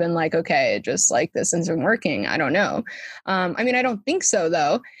eventually would have been like, okay, just like this isn't working. I don't know. I mean, I don't think so,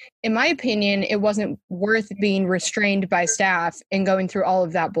 though. In my opinion, it wasn't worth being restrained by staff and going through all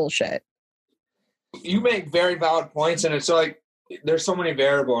of that bullshit. You make very valid points, and it's like there's so many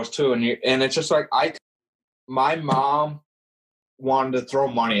variables too, and it's just like my mom wanted to throw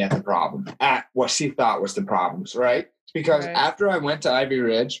money at the problem, at what she thought was the problems, right? Because after I went to Ivy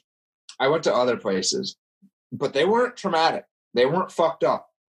Ridge, I went to other places, but they weren't traumatic. They weren't fucked up.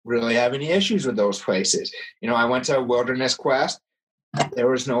 Really have any issues with those places. You know, I went to Wilderness Quest. There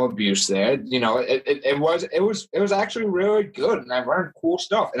was no abuse there. You know, it was actually really good, and I learned cool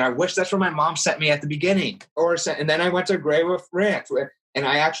stuff. And I wish that's where my mom sent me at the beginning. And then I went to Grey Wolf Ranch, and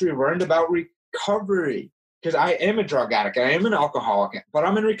I actually learned about recovery. Because I am a drug addict, I am an alcoholic, but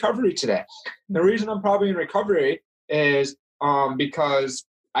I'm in recovery today. The reason I'm probably in recovery is because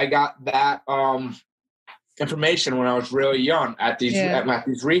I got that information when I was really young at these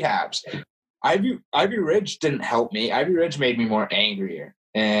rehabs. Ivy Ridge didn't help me. Ivy Ridge made me more angrier,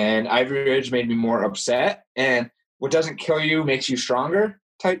 and Ivy Ridge made me more upset. And what doesn't kill you makes you stronger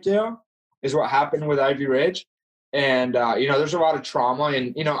type deal is what happened with Ivy Ridge. And you know, there's a lot of trauma,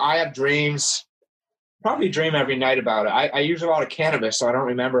 and you know, I have dreams. Probably dream every night about it. I use a lot of cannabis, so I don't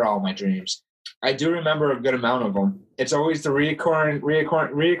remember all my dreams. I do remember a good amount of them. It's always the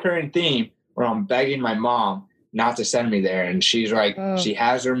reoccurring theme where I'm begging my mom not to send me there, and she's like, she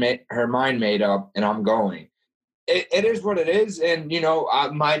has her mind made up, and I'm going. It is what it is, and you know,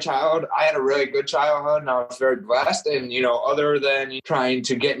 my child, I had a really good childhood, and I was very blessed. And you know, other than trying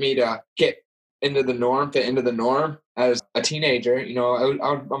to get me to get into the norm, fit into the norm as a teenager, you know,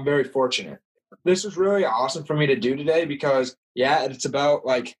 I'm very fortunate. This was really awesome for me to do today because, yeah, it's about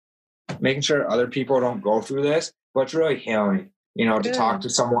like making sure other people don't go through this, but it's really healing, you know, to talk to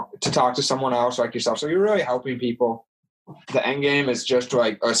someone else like yourself. So you're really helping people. The end game is just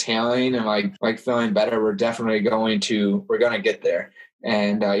like us healing and like feeling better. We're definitely going to get there.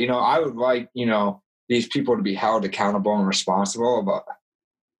 And, you know, I would like, you know, these people to be held accountable and responsible, but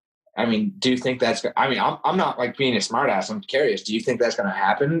I mean, do you think that's, I mean, I'm not like being a smart ass. I'm curious. Do you think that's going to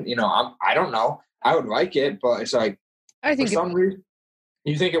happen? You know, I don't know. I would like it, but it's like, I think for some reason,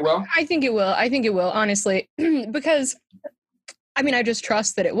 you think it will? I think it will. I think it will, honestly, because I mean, I just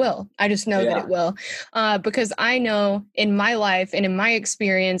trust that it will. I just know that it will, because I know in my life and in my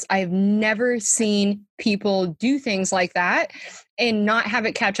experience, I've never seen people do things like that and not have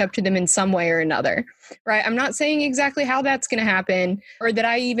it catch up to them in some way or another, right? I'm not saying exactly how that's going to happen or that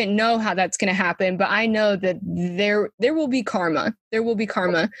I even know how that's going to happen, but I know that there will be karma. There will be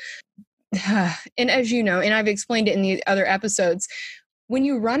karma. And as you know, and I've explained it in the other episodes, when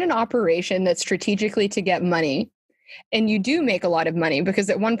you run an operation that's strategically to get money, and you do make a lot of money, because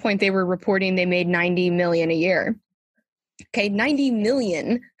at one point they were reporting they made 90 million a year. Okay, 90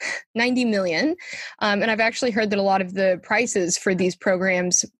 million. And I've actually heard that a lot of the prices for these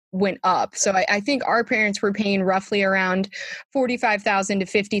programs went up. So I think our parents were paying roughly around $45,000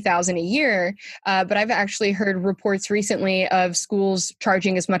 to $50,000 a year. But I've actually heard reports recently of schools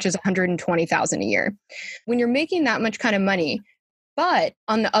charging as much as $120,000 a year. When you're making that much kind of money, but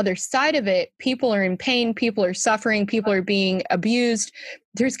on the other side of it, people are in pain, people are suffering, people are being abused,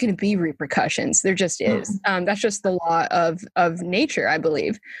 there's going to be repercussions. There just is. That's just the law of nature, I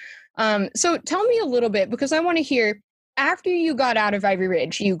believe. So tell me a little bit, because I want to hear, after you got out of Ivy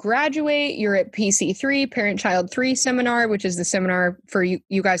Ridge, you graduate, you're at PC3, Parent-Child 3 seminar, which is the seminar for you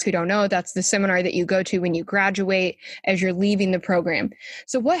guys who don't know, that's the seminar that you go to when you graduate as you're leaving the program.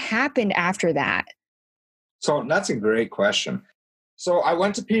 So what happened after that? So that's a great question. So I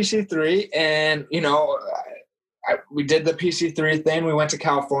went to PC3 and, you know, we did the PC3 thing. We went to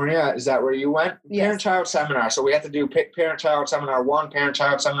California. Is that where you went? Yes. Parent-Child Seminar. So we had to do Parent-Child Seminar 1,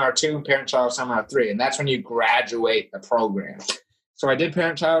 Parent-Child Seminar 2, and Parent-Child Seminar 3. And that's when you graduate the program. So I did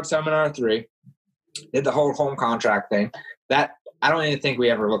Parent-Child Seminar 3, did the whole home contract thing. That, I don't even think we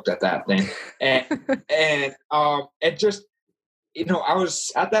ever looked at that thing. And it just, you know, I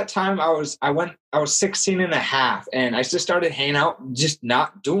was at that time, I was 16 and a half, and I just started hanging out, just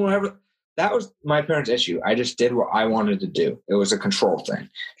not doing whatever. That was my parents' issue. I just did what I wanted to do. It was a control thing.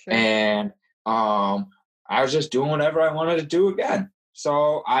 Sure. And I was just doing whatever I wanted to do again.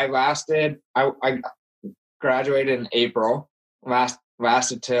 So I graduated in April,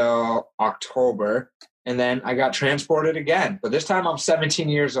 lasted till October. And then I got transported again. But this time I'm 17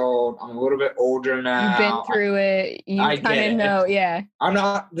 years old. I'm a little bit older now. You've been through it. You kind of know, yeah. I'm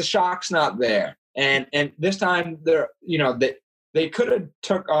not, the shock's not there. And this time they could have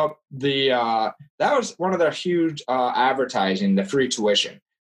took up that was one of their huge advertising, the free tuition.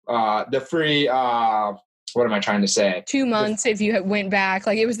 The free, what am I trying to say? 2 months if you went back.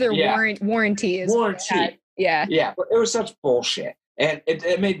 Like it was their warranty. Yeah. Yeah, but it was such bullshit. And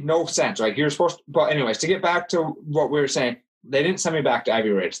it made no sense. Like you're supposed to, but anyways, to get back to what we were saying, they didn't send me back to Ivy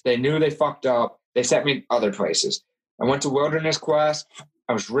Ridge. They knew they fucked up. They sent me other places. I went to Wilderness Quest.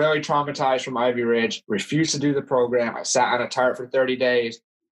 I was really traumatized from Ivy Ridge, refused to do the program. I sat on a tarp for 30 days.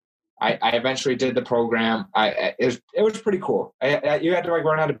 I eventually did the program. It was pretty cool. You had to like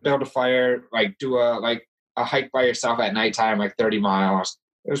learn how to build a fire, like do a hike by yourself at nighttime, like 30 miles.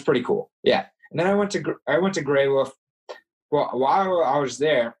 It was pretty cool. Yeah. And then I went to Grey Wolf. Well, while I was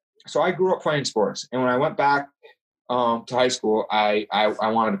there, so I grew up playing sports. And when I went back to high school, I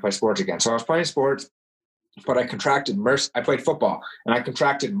wanted to play sports again. So I was playing sports, but I contracted MRSA. I played football, and I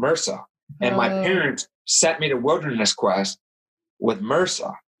contracted MRSA. And my parents sent me to Wilderness Quest with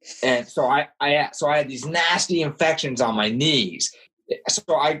MRSA. And so I had these nasty infections on my knees.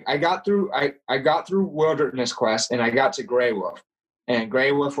 So I got through Wilderness Quest, and I got to Grey Wolf. And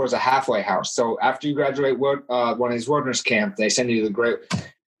Grey Wolf was a halfway house. So after you graduate one of these wilderness camps, they send you to the Grey.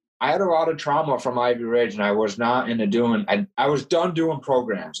 I had a lot of trauma from Ivy Ridge, and I was not into doing. I was done doing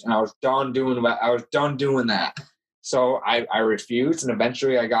programs, and I was done doing that. So I refused, and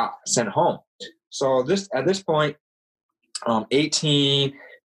eventually I got sent home. So at this point, 18,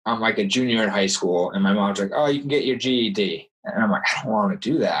 I'm like a junior in high school, and my mom's like, "Oh, you can get your GED," and I'm like, "I don't want to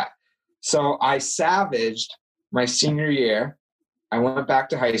do that." So I savaged my senior year. I went back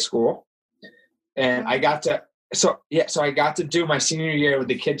to high school, and I got to do my senior year with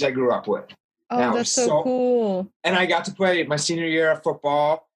the kids I grew up with. Oh, that's so cool. And I got to play my senior year of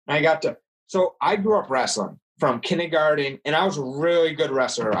football. And so I grew up wrestling from kindergarten, and I was a really good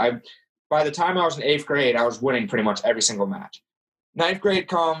wrestler. By the time I was in 8th grade, I was winning pretty much every single match. 9th grade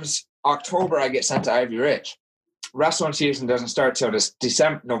comes October, I get sent to Ivy Ridge. Wrestling season doesn't start till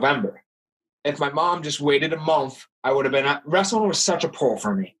November. If my mom just waited a month, I would have been. Wrestling was such a pull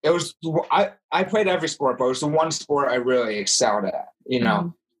for me. It was. I played every sport, but it was the one sport I really excelled at. You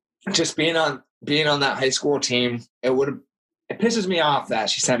know, just being on that high school team, it would have. it pisses me off that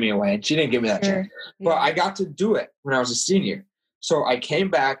she sent me away and she didn't give me that chance. But I got to do it when I was a senior. So I came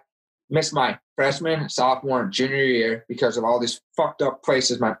back, missed my freshman, sophomore, and junior year because of all these fucked up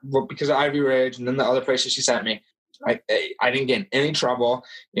places, because of Ivy Ridge and then the other places she sent me. I didn't get in any trouble,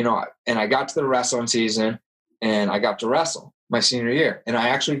 and I got to the wrestling season and I got to wrestle my senior year. And I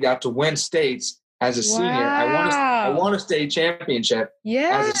actually got to win states as a senior. I won a state championship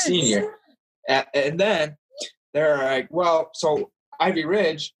as a senior. And then they're like, well, so Ivy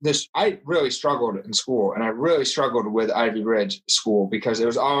Ridge, I really struggled in school, and I really struggled with Ivy Ridge school because it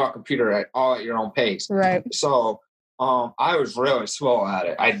was all on computer, all at your own pace. Right. So I was really slow at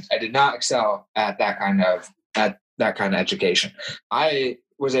it. I did not excel at that kind of education. I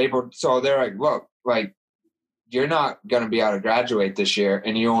was able. So they're like, look, like you're not going to be able to graduate this year,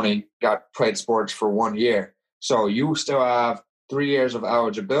 and you only played sports for 1 year, so you still have 3 years of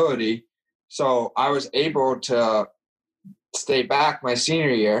eligibility. So I was able to stay back my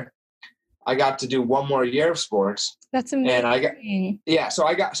senior year. I got to do 1 more year of sports. That's amazing. And so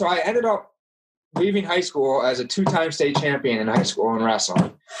I ended up leaving high school as a 2-time state champion in high school in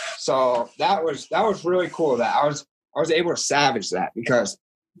wrestling. So that was really cool that I was able to savage that, because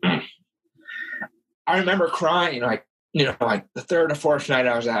I remember crying like the third or fourth night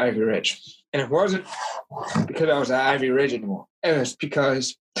I was at Ivy Ridge. And it wasn't because I was at Ivy Ridge anymore. It wasn't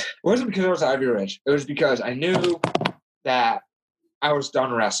because I was at Ivy Ridge. It was because I knew that I was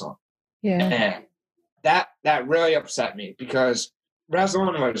done wrestling. Yeah. And that really upset me, because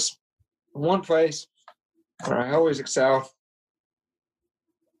wrestling was one place where I always excel.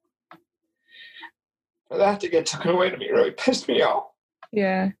 For that to get taken away to me really pissed me off.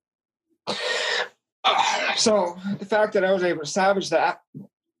 Yeah. So the fact that I was able to salvage that,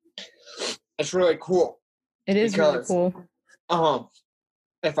 it's really cool. It is really cool.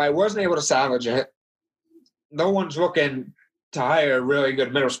 If I wasn't able to salvage it, no one's looking to hire really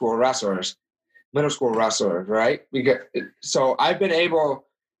good middle school wrestlers, right? So I've been able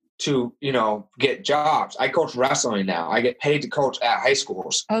to, get jobs. I coach wrestling now. I get paid to coach at high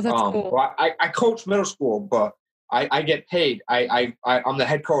schools. Oh, that's cool. Well, I coach middle school, but I get paid. I'm the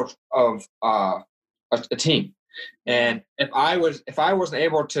head coach of a team. And if I wasn't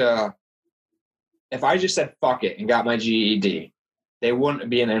able to, if I just said fuck it and got my GED, they wouldn't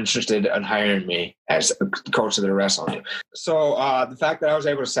be interested in hiring me as a coach of the wrestling. So the fact that I was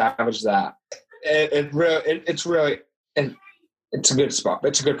able to salvage that, it's a good spot.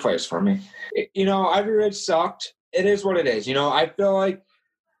 It's a good place for me. Ivy Ridge sucked. It is what it is. I feel like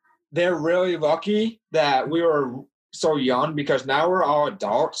they're really lucky that we were so young, because now we're all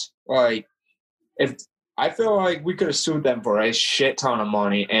adults. Like, I feel like we could have sued them for a shit ton of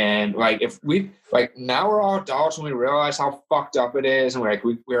money. And now we're all adults and we realize how fucked up it is. And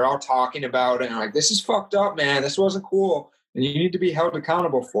we're all talking about it and this is fucked up, man. This wasn't cool. And you need to be held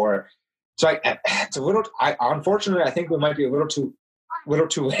accountable for it. So it's a little, unfortunately, I think we might be a little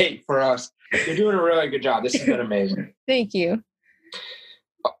too late for us. You're doing a really good job. This has been amazing. Thank you.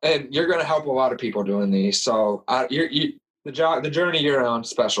 And you're going to help a lot of people doing these. So the journey you're on is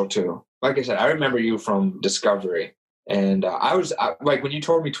special too. Like I said, I remember you from Discovery, and I was when you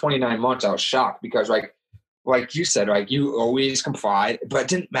told me 29 months, I was shocked, because like you said, you always complied, but it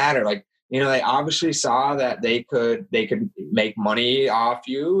didn't matter. They obviously saw that they could make money off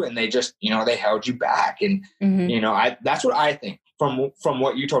you, and they just, they held you back. And, that's what I think from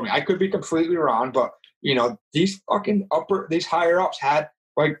what you told me. I could be completely wrong, but these higher ups had,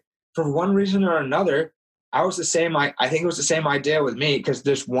 for one reason or another, I was the same. I think it was the same idea with me, because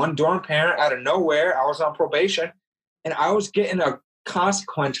this one dorm parent out of nowhere, I was on probation, and I was getting a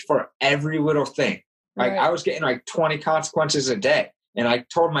consequence for every little thing. Right. I was getting 20 consequences a day, and I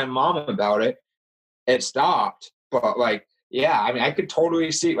told my mom about it. It stopped, but I could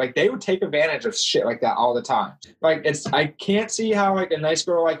totally see they would take advantage of shit like that all the time. I can't see how a nice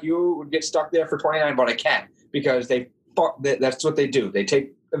girl like you would get stuck there for 29, but I can, because that's what they do. They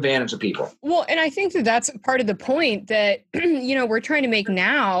take advantage of people. Well, and I think that's part of the point that, we're trying to make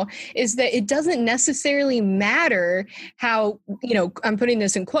now, is that it doesn't necessarily matter how, I'm putting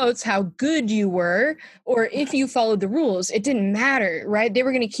this in quotes, how good you were, or if you followed the rules. It didn't matter, right? They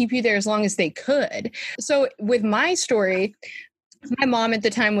were going to keep you there as long as they could. So with my story, my mom at the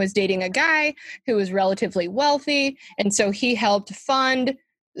time was dating a guy who was relatively wealthy. And so he helped fund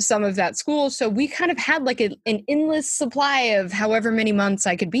some of that school. So we kind of had an endless supply of however many months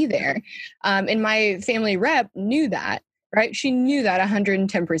I could be there. And my family rep knew that, right? She knew that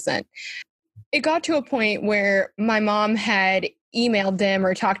 110%. It got to a point where my mom had emailed them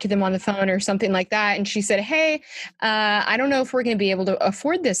or talked to them on the phone or something like that. And she said, hey, I don't know if we're going to be able to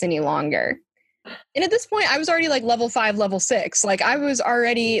afford this any longer. And at this point, I was already like level 5, level 6. Like I was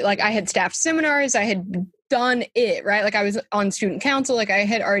already like, I had staffed seminars. I had done it, right? Like I was on student council. Like I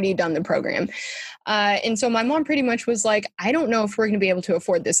had already done the program. And so my mom pretty much was like, I don't know if we're going to be able to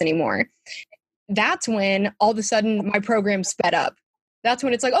afford this anymore. That's when all of a sudden my program sped up. That's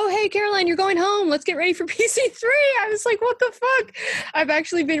when it's like, oh, hey, Caroline, you're going home. Let's get ready for PC3. I was like, what the fuck? I've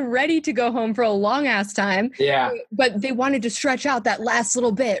actually been ready to go home for a long ass time. Yeah. But they wanted to stretch out that last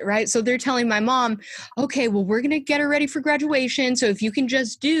little bit, right? So they're telling my mom, okay, well, we're going to get her ready for graduation. So if you can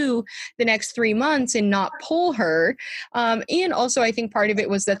just do the next 3 months and not pull her. And also, I think part of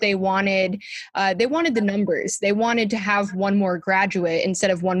it was that they wanted the numbers. They wanted to have one more graduate instead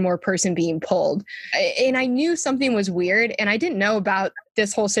of one more person being pulled. And I knew something was weird, and I didn't know about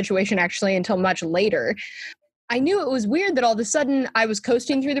this whole situation actually until much later. I knew it was weird that all of a sudden I was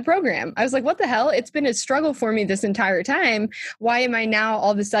coasting through the program. I was like, what the hell? It's been a struggle for me this entire time. Why am I now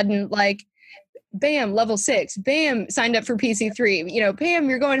all of a sudden like, bam, level 6, bam, signed up for PC3, bam,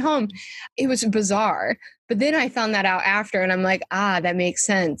 you're going home. It was bizarre. But then I found that out after and I'm like, that makes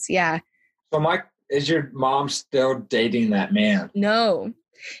sense. Yeah. So Mike, is your mom still dating that man? No.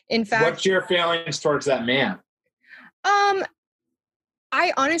 In fact, what's your feelings towards that man?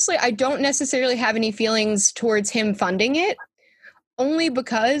 I don't necessarily have any feelings towards him funding it, only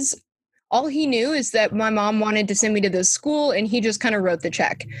because all he knew is that my mom wanted to send me to this school and he just kind of wrote the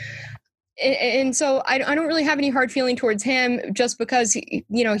check. And so I don't really have any hard feeling towards him just because,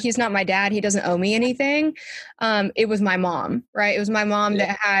 he's not my dad. He doesn't owe me anything. It was my mom, right? It was my mom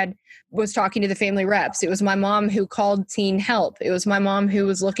that was talking to the family reps. It was my mom who called Teen Help. It was my mom who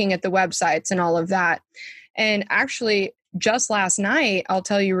was looking at the websites and all of that. And actually, just last night, I'll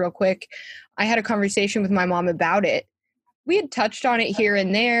tell you real quick, I had a conversation with my mom about it. We had touched on it here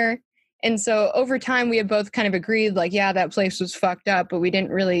and there. And so over time, we had both kind of agreed, like, yeah, that place was fucked up, but we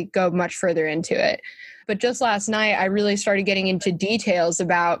didn't really go much further into it. But just last night, I really started getting into details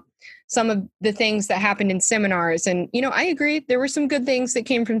about some of the things that happened in seminars. And, I agree, there were some good things that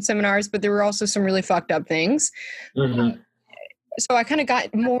came from seminars, but there were also some really fucked up things. Mm-hmm. So I kind of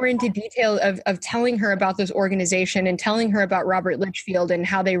got more into detail of telling her about this organization and telling her about Robert Litchfield and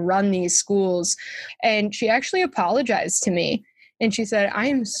how they run these schools. And she actually apologized to me. And she said, I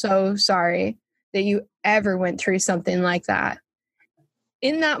am so sorry that you ever went through something like that.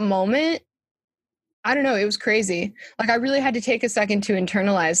 In that moment, I don't know, it was crazy. Like I really had to take a second to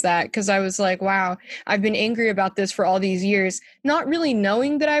internalize that because I was like, wow, I've been angry about this for all these years, not really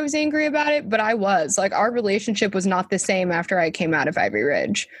knowing that I was angry about it, but I was. Like our relationship was not the same after I came out of Ivy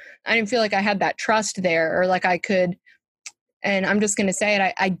Ridge. I didn't feel like I had that trust there or like I could, and I'm just going to say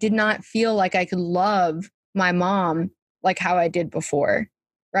it, I did not feel like I could love my mom like how I did before,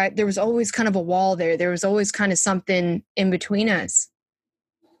 right? There was always kind of a wall there. There was always kind of something in between us.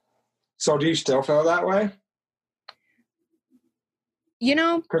 So do you still feel that way?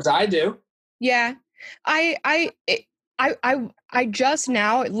 Because I do. Yeah. I just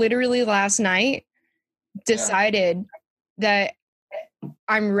now, literally last night, decided that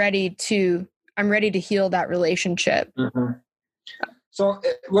I'm ready to heal that relationship. Mm-hmm. So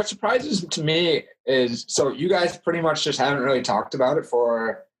what surprises to me is, so you guys pretty much just haven't really talked about it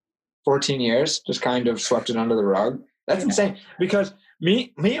for 14 years, just kind of swept it under the rug. That's insane because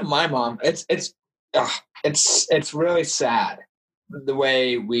me and my mom, it's really sad the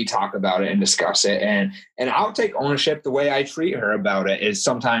way we talk about it and discuss it. And I'll take ownership. The way I treat her about it is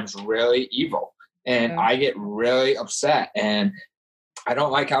sometimes really evil. And I get really upset and I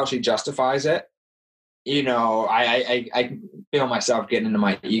don't like how she justifies it. I feel myself getting into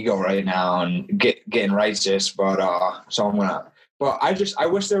my ego right now and getting righteous, but I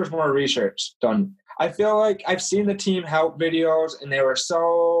wish there was more research done. I feel like I've seen the Team Help videos and they were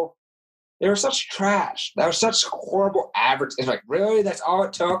such trash. That was such horrible average. It's like, really? That's all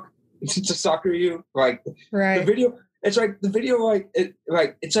it took to sucker you? Like right. The video, it's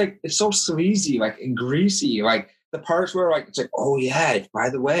so sleazy, like and greasy. Like the parts where it's like, oh yeah, by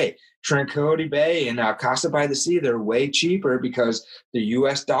the way, Tranquility Bay and Casa by the Sea, they're way cheaper because the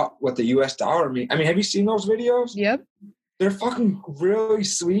US dollar means. I mean, have you seen those videos? Yep. They're fucking really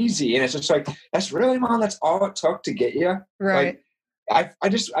sleazy. And it's just like, that's really, Mom, that's all it took to get you. Right. Like,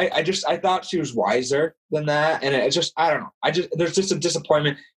 I thought she was wiser than that. And it's just, I don't know. There's just a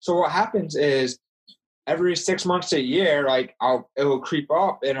disappointment. So what happens is every 6 months to a year, it will creep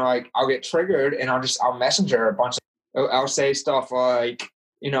up and I'll get triggered and I'll message her a bunch of, I'll say stuff like,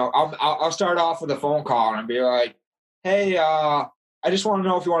 I'll start off with a phone call and be like, hey, I just want to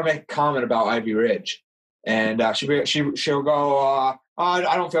know if you want to make a comment about Ivy Ridge. And she'll go,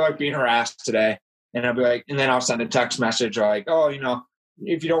 I don't feel like being harassed today. And I'll be like, and then I'll send a text message like, oh,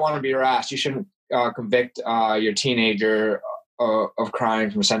 if you don't want to be harassed, you shouldn't convict your teenager of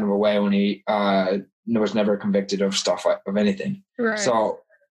crimes and send him away when he was never convicted of stuff of anything. Right. So,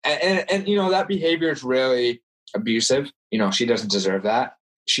 and you know, that behavior is really abusive. You know, she doesn't deserve that.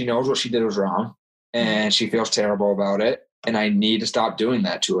 She knows what she did was wrong, and she feels terrible about it. And I need to stop doing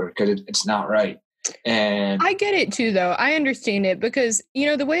that to her because it's not right. And I get it too, though. I understand it because, you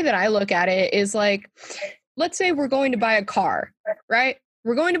know, the way that I look at it is like, let's say we're going to buy a car, right?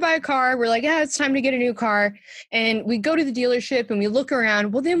 We're going to buy a car. We're like, yeah, it's time to get a new car. And we go to the dealership and we look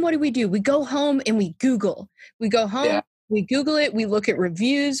around. Well, then what do? We go home and we Google. We go home, we Google it. We look at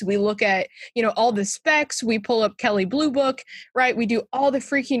reviews. We look at, you know, all the specs. We pull up Kelley Blue Book, right? We do all the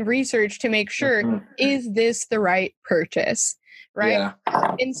freaking research to make sure, is this the right purchase? Right. Yeah.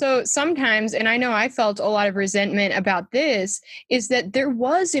 And so sometimes, and I know I felt a lot of resentment about this, is that there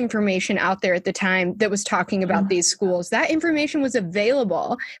was information out there at the time that was talking about these schools. That information was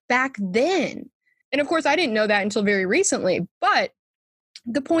available back then. And of course, I didn't know that until very recently. But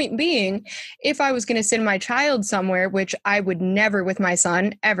the point being, if I was going to send my child somewhere, which I would never with my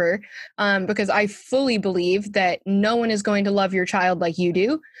son ever, because I fully believe that no one is going to love your child like you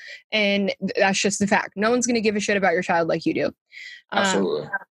do. And that's just the fact. No one's going to give a shit about your child like you do. Absolutely.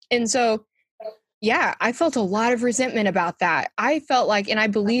 And so, yeah, I felt a lot of resentment about that. I felt like, and I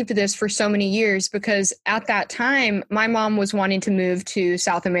believed this for so many years because at that time, my mom was wanting to move to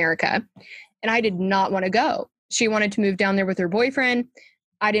South America and I did not want to go. She wanted to move down there with her boyfriend.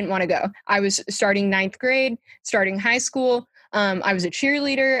 I didn't want to go. I was starting 9th grade, starting high school. I was a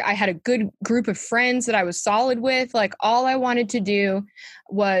cheerleader. I had a good group of friends that I was solid with. Like all I wanted to do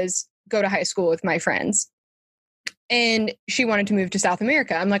was go to high school with my friends. And she wanted to move to South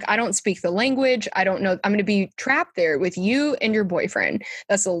America. I'm like, I don't speak the language. I don't know. I'm going to be trapped there with you and your boyfriend.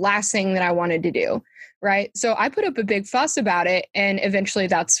 That's the last thing that I wanted to do. Right. So I put up a big fuss about it. And eventually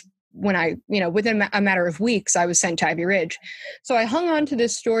that's when I, you know, within a matter of weeks, I was sent to Ivy Ridge. So I hung on to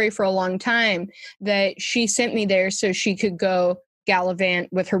this story for a long time that she sent me there so she could go gallivant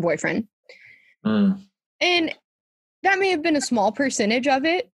with her boyfriend. And that may have been a small percentage of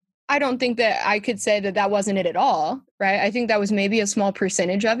it. I don't think that I could say that that wasn't it at all, right? I think that was maybe a small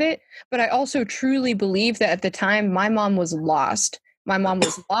percentage of it. But I also truly believe that at the time, my mom was lost. My mom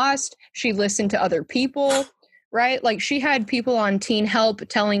was lost. She listened to other people. Right? Like she had people on Teen Help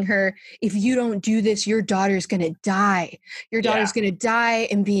telling her, if you don't do this, your daughter's going to die. Your daughter's going to die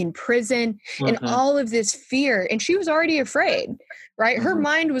and be in prison and all of this fear. And she was already afraid, right? Her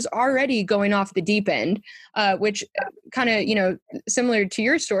mind was already going off the deep end, which kind of, you know, similar to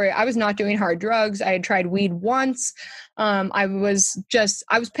your story. I was not doing hard drugs. I had tried weed once. I was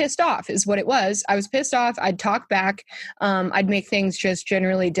pissed off is what it was. I was pissed off. I'd talk back. I'd make things just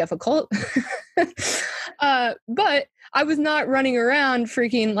generally difficult. But I was not running around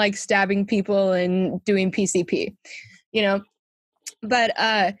freaking like stabbing people and doing PCP, you know, but,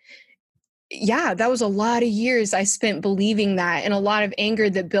 yeah, that was a lot of years I spent believing that and a lot of anger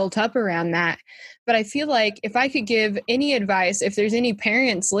that built up around that. But I feel like if I could give any advice, if there's any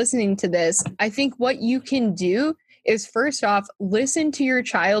parents listening to this, I think what you can do is first off, listen to your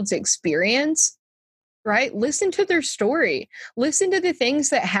child's experience, right? Listen to their story. Listen to the things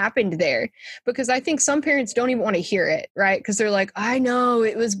that happened there. Because I think some parents don't even want to hear it, right? Because they're like, I know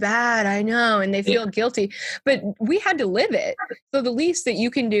it was bad. I know. And they feel guilty. But we had to live it. So the least that you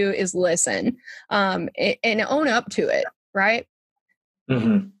can do is listen and own up to it, right?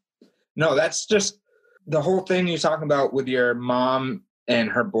 No, that's just the whole thing you're talking about with your mom and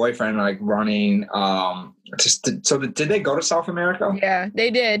her boyfriend, like running. So did they go to South America? Yeah, they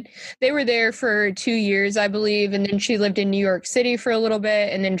did. They were there for 2 years, I believe. And then she lived in New York City for a little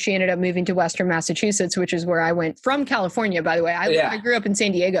bit. And then she ended up moving to Western Massachusetts, which is where I went from California, by the way. I grew up in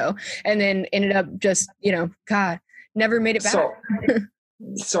San Diego and then ended up just, you know, God, never made it back.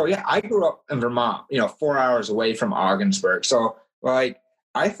 So yeah, I grew up in Vermont, you know, 4 hours away from Ogdensburg. So like,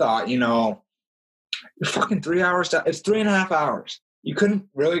 I thought, you know, fucking 3 hours, it's 3.5 hours. You couldn't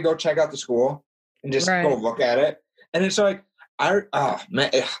really go check out the school and just go look at it. And it's like,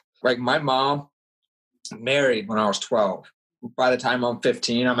 like my mom married when I was 12. By the time I'm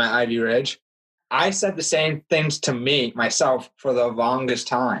 15, I'm at Ivy Ridge. I said the same things to myself for the longest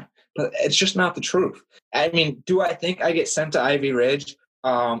time, but it's just not the truth. I mean, do I think I get sent to Ivy Ridge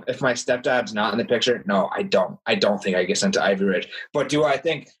if my stepdad's not in the picture? No, I don't. I don't think I get sent to Ivy Ridge. But do I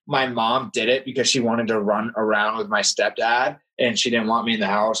think my mom did it because she wanted to run around with my stepdad and she didn't want me in the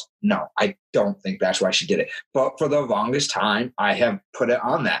house? No, I don't think that's why she did it. But for the longest time, I have put it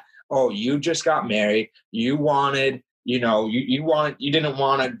on that. Oh, you just got married. You wanted, you know, you didn't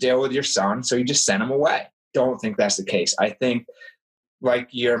want to deal with your son, so you just sent him away. Don't think that's the case. I think like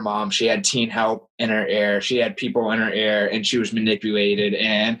your mom, she had teen help in her ear. She had people in her ear and she was manipulated.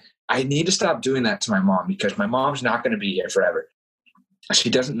 And I need to stop doing that to my mom because my mom's not going to be here forever. She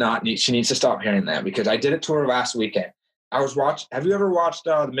needs to stop hearing that because I did it to her last weekend. Have you ever watched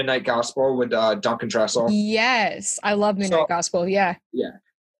the Midnight Gospel with Duncan Trussell? Yes. I love Midnight Gospel. Yeah. Yeah.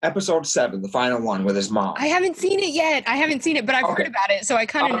 Episode 7, the final one with his mom. I haven't seen it yet. But I've heard about it. So I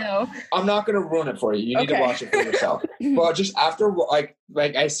kind of know. I'm not going to ruin it for you. You need to watch it for yourself. But just after, like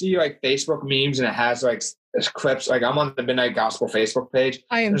I see like Facebook memes and it has like clips. Like I'm on the Midnight Gospel Facebook page.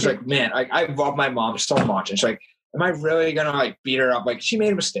 I am. It's like, man, like I love my mom so much. And she's like, am I really going to like beat her up? Like she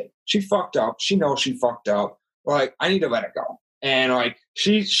made a mistake. She fucked up. She knows she fucked up. Like I need to let it go. And like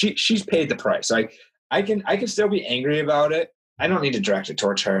she's paid the price. Like I can still be angry about it. I don't need to direct it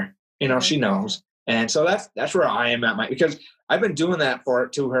towards her. You know, she knows. And so that's where I am at because I've been doing that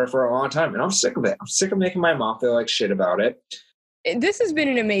to her for a long time and I'm sick of it. I'm sick of making my mom feel like shit about it. This has been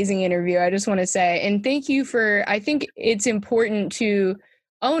an amazing interview, I just want to say. And thank you I think it's important to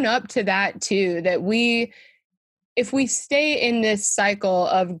own up to that too, that if we stay in this cycle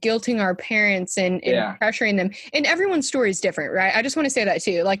of guilting our parents and pressuring them, and everyone's story is different, right? I just want to say that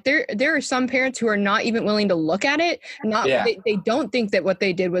too. Like there are some parents who are not even willing to look at it. They don't think that what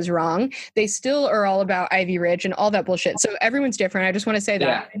they did was wrong. They still are all about Ivy Ridge and all that bullshit. So everyone's different. I just want to say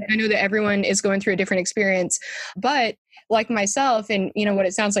that. Yeah. I know that everyone is going through a different experience, but like myself and you know what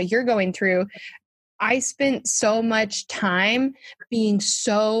it sounds like you're going through, I spent so much time being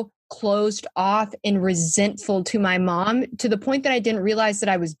so closed off and resentful to my mom to the point that I didn't realize that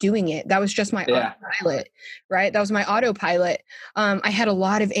I was doing it. That was just my autopilot, right? That was my autopilot. I had a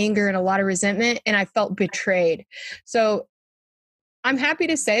lot of anger and a lot of resentment and I felt betrayed. So I'm happy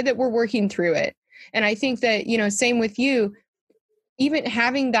to say that we're working through it. And I think that, you know, same with you, even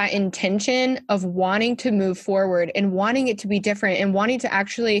having that intention of wanting to move forward and wanting it to be different and wanting to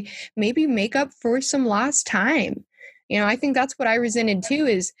actually maybe make up for some lost time. You know, I think that's what I resented too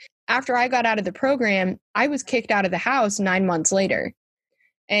is after I got out of the program, I was kicked out of the house 9 months later.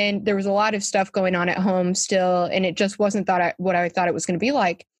 And there was a lot of stuff going on at home still, and it just wasn't what I thought it was going to be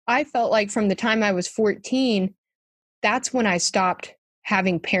like. I felt like from the time I was 14, that's when I stopped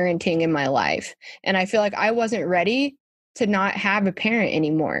having parenting in my life. And I feel like I wasn't ready to not have a parent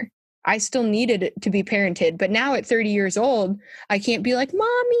anymore. I still needed to be parented. But now at 30 years old, I can't be like,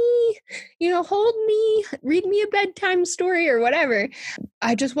 mommy, you know, hold me, read me a bedtime story or whatever.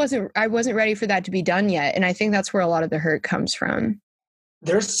 I wasn't ready for that to be done yet. And I think that's where a lot of the hurt comes from.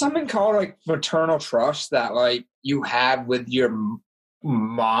 There's something called like maternal trust that like you have with your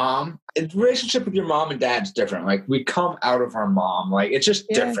mom. The relationship with your mom and dad's different. Like we come out of our mom. Like it's just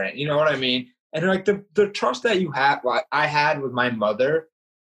different. You know what I mean? And like the trust that you have, like I had with my mother,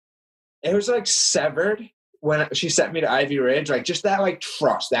 it was like severed when she sent me to Ivy Ridge. Like just that like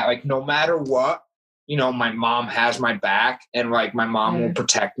trust that like no matter what, you know, my mom has my back and like my mom will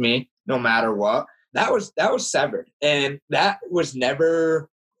protect me no matter what. That was severed. And that was never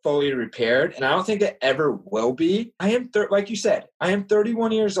fully repaired. And I don't think it ever will be. I am, like you said, I am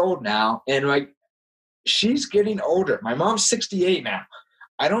 31 years old now. And like, she's getting older. My mom's 68 now.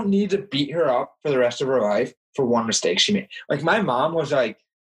 I don't need to beat her up for the rest of her life for one mistake she made. Like my mom was like,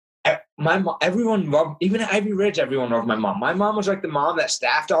 my mom, everyone loved, even at Ivy Ridge, everyone loved my mom. My mom was like the mom that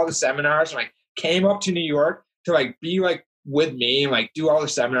staffed all the seminars and like came up to New York to like be like with me and like do all the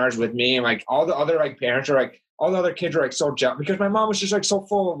seminars with me. And like all the other like parents are like, all the other kids are like so jealous because my mom was just like so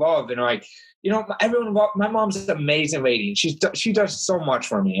full of love. And like, you know, everyone loved, my mom's an amazing lady. She does so much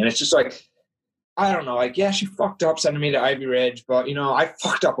for me. And it's just like, I don't know, like, yeah, she fucked up sending me to Ivy Ridge, but you know, I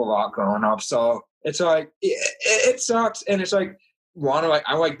fucked up a lot growing up. So it's like, it sucks. And it's like,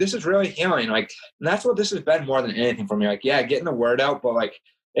 I'm like, this is really healing. Like, and that's what this has been more than anything for me. Like, yeah, getting the word out, but like,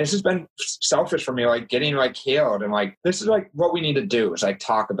 this has been selfish for me, like getting like healed. And like, this is like what we need to do is like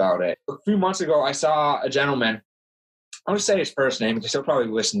talk about it. A few months ago, I saw a gentleman, I'm going to say his first name because he'll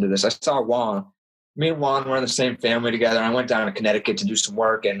probably listen to this. I saw Juan. Me and Juan were in the same family together. I went down to Connecticut to do some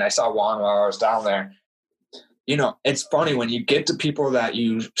work and I saw Juan while I was down there. You know, it's funny when you get to people that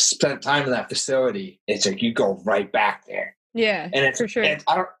you spent time in that facility, it's like you go right back there. Yeah, and it's for sure. And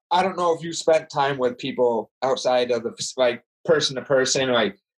I don't know if you spent time with people outside of the like person to person,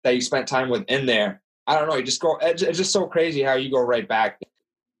 like that you spent time with in there. I don't know. You just go. It's just so crazy how you go right back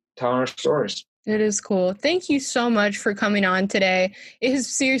telling our stories. It is cool. Thank you so much for coming on today. It has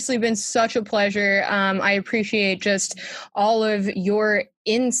seriously been such a pleasure. I appreciate just all of your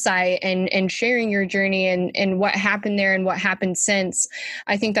insight and sharing your journey and what happened there and what happened since.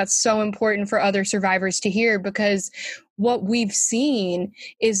 I think that's so important for other survivors to hear because what we've seen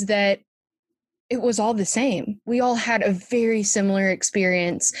is that it was all the same. We all had a very similar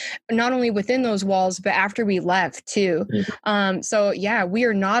experience, not only within those walls, but after we left too. So yeah, we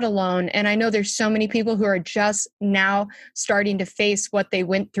are not alone. And I know there's so many people who are just now starting to face what they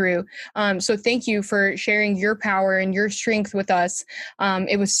went through. So thank you for sharing your power and your strength with us.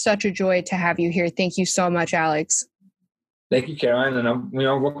 It was such a joy to have you here. Thank you so much, Alex. Thank you, Caroline. And I'm,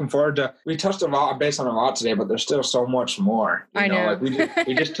 looking forward to, we touched a lot based on a lot today, but there's still so much more. I know. Like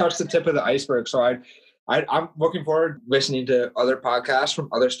we just touched the tip of the iceberg. So I'm looking forward to listening to other podcasts from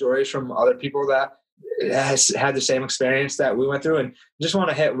other stories from other people that has had the same experience that we went through. And just want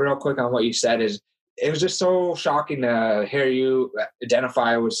to hit real quick on what you said is it was just so shocking to hear you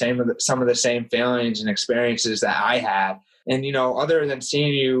identify with some of the same feelings and experiences that I had. And, other than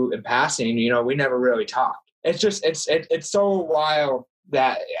seeing you in passing, we never really talked. It's just, it's so wild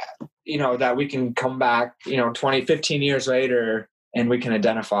that, that we can come back, 20, 15 years later and we can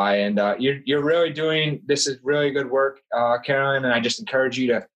identify. And you're really this is really good work, Caroline. And I just encourage you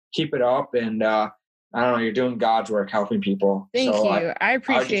to keep it up. And I don't know, you're doing God's work, helping people. Thank you. I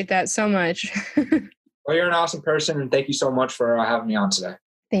appreciate that so much. Well, you're an awesome person. And thank you so much for having me on today.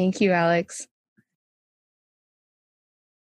 Thank you, Alex.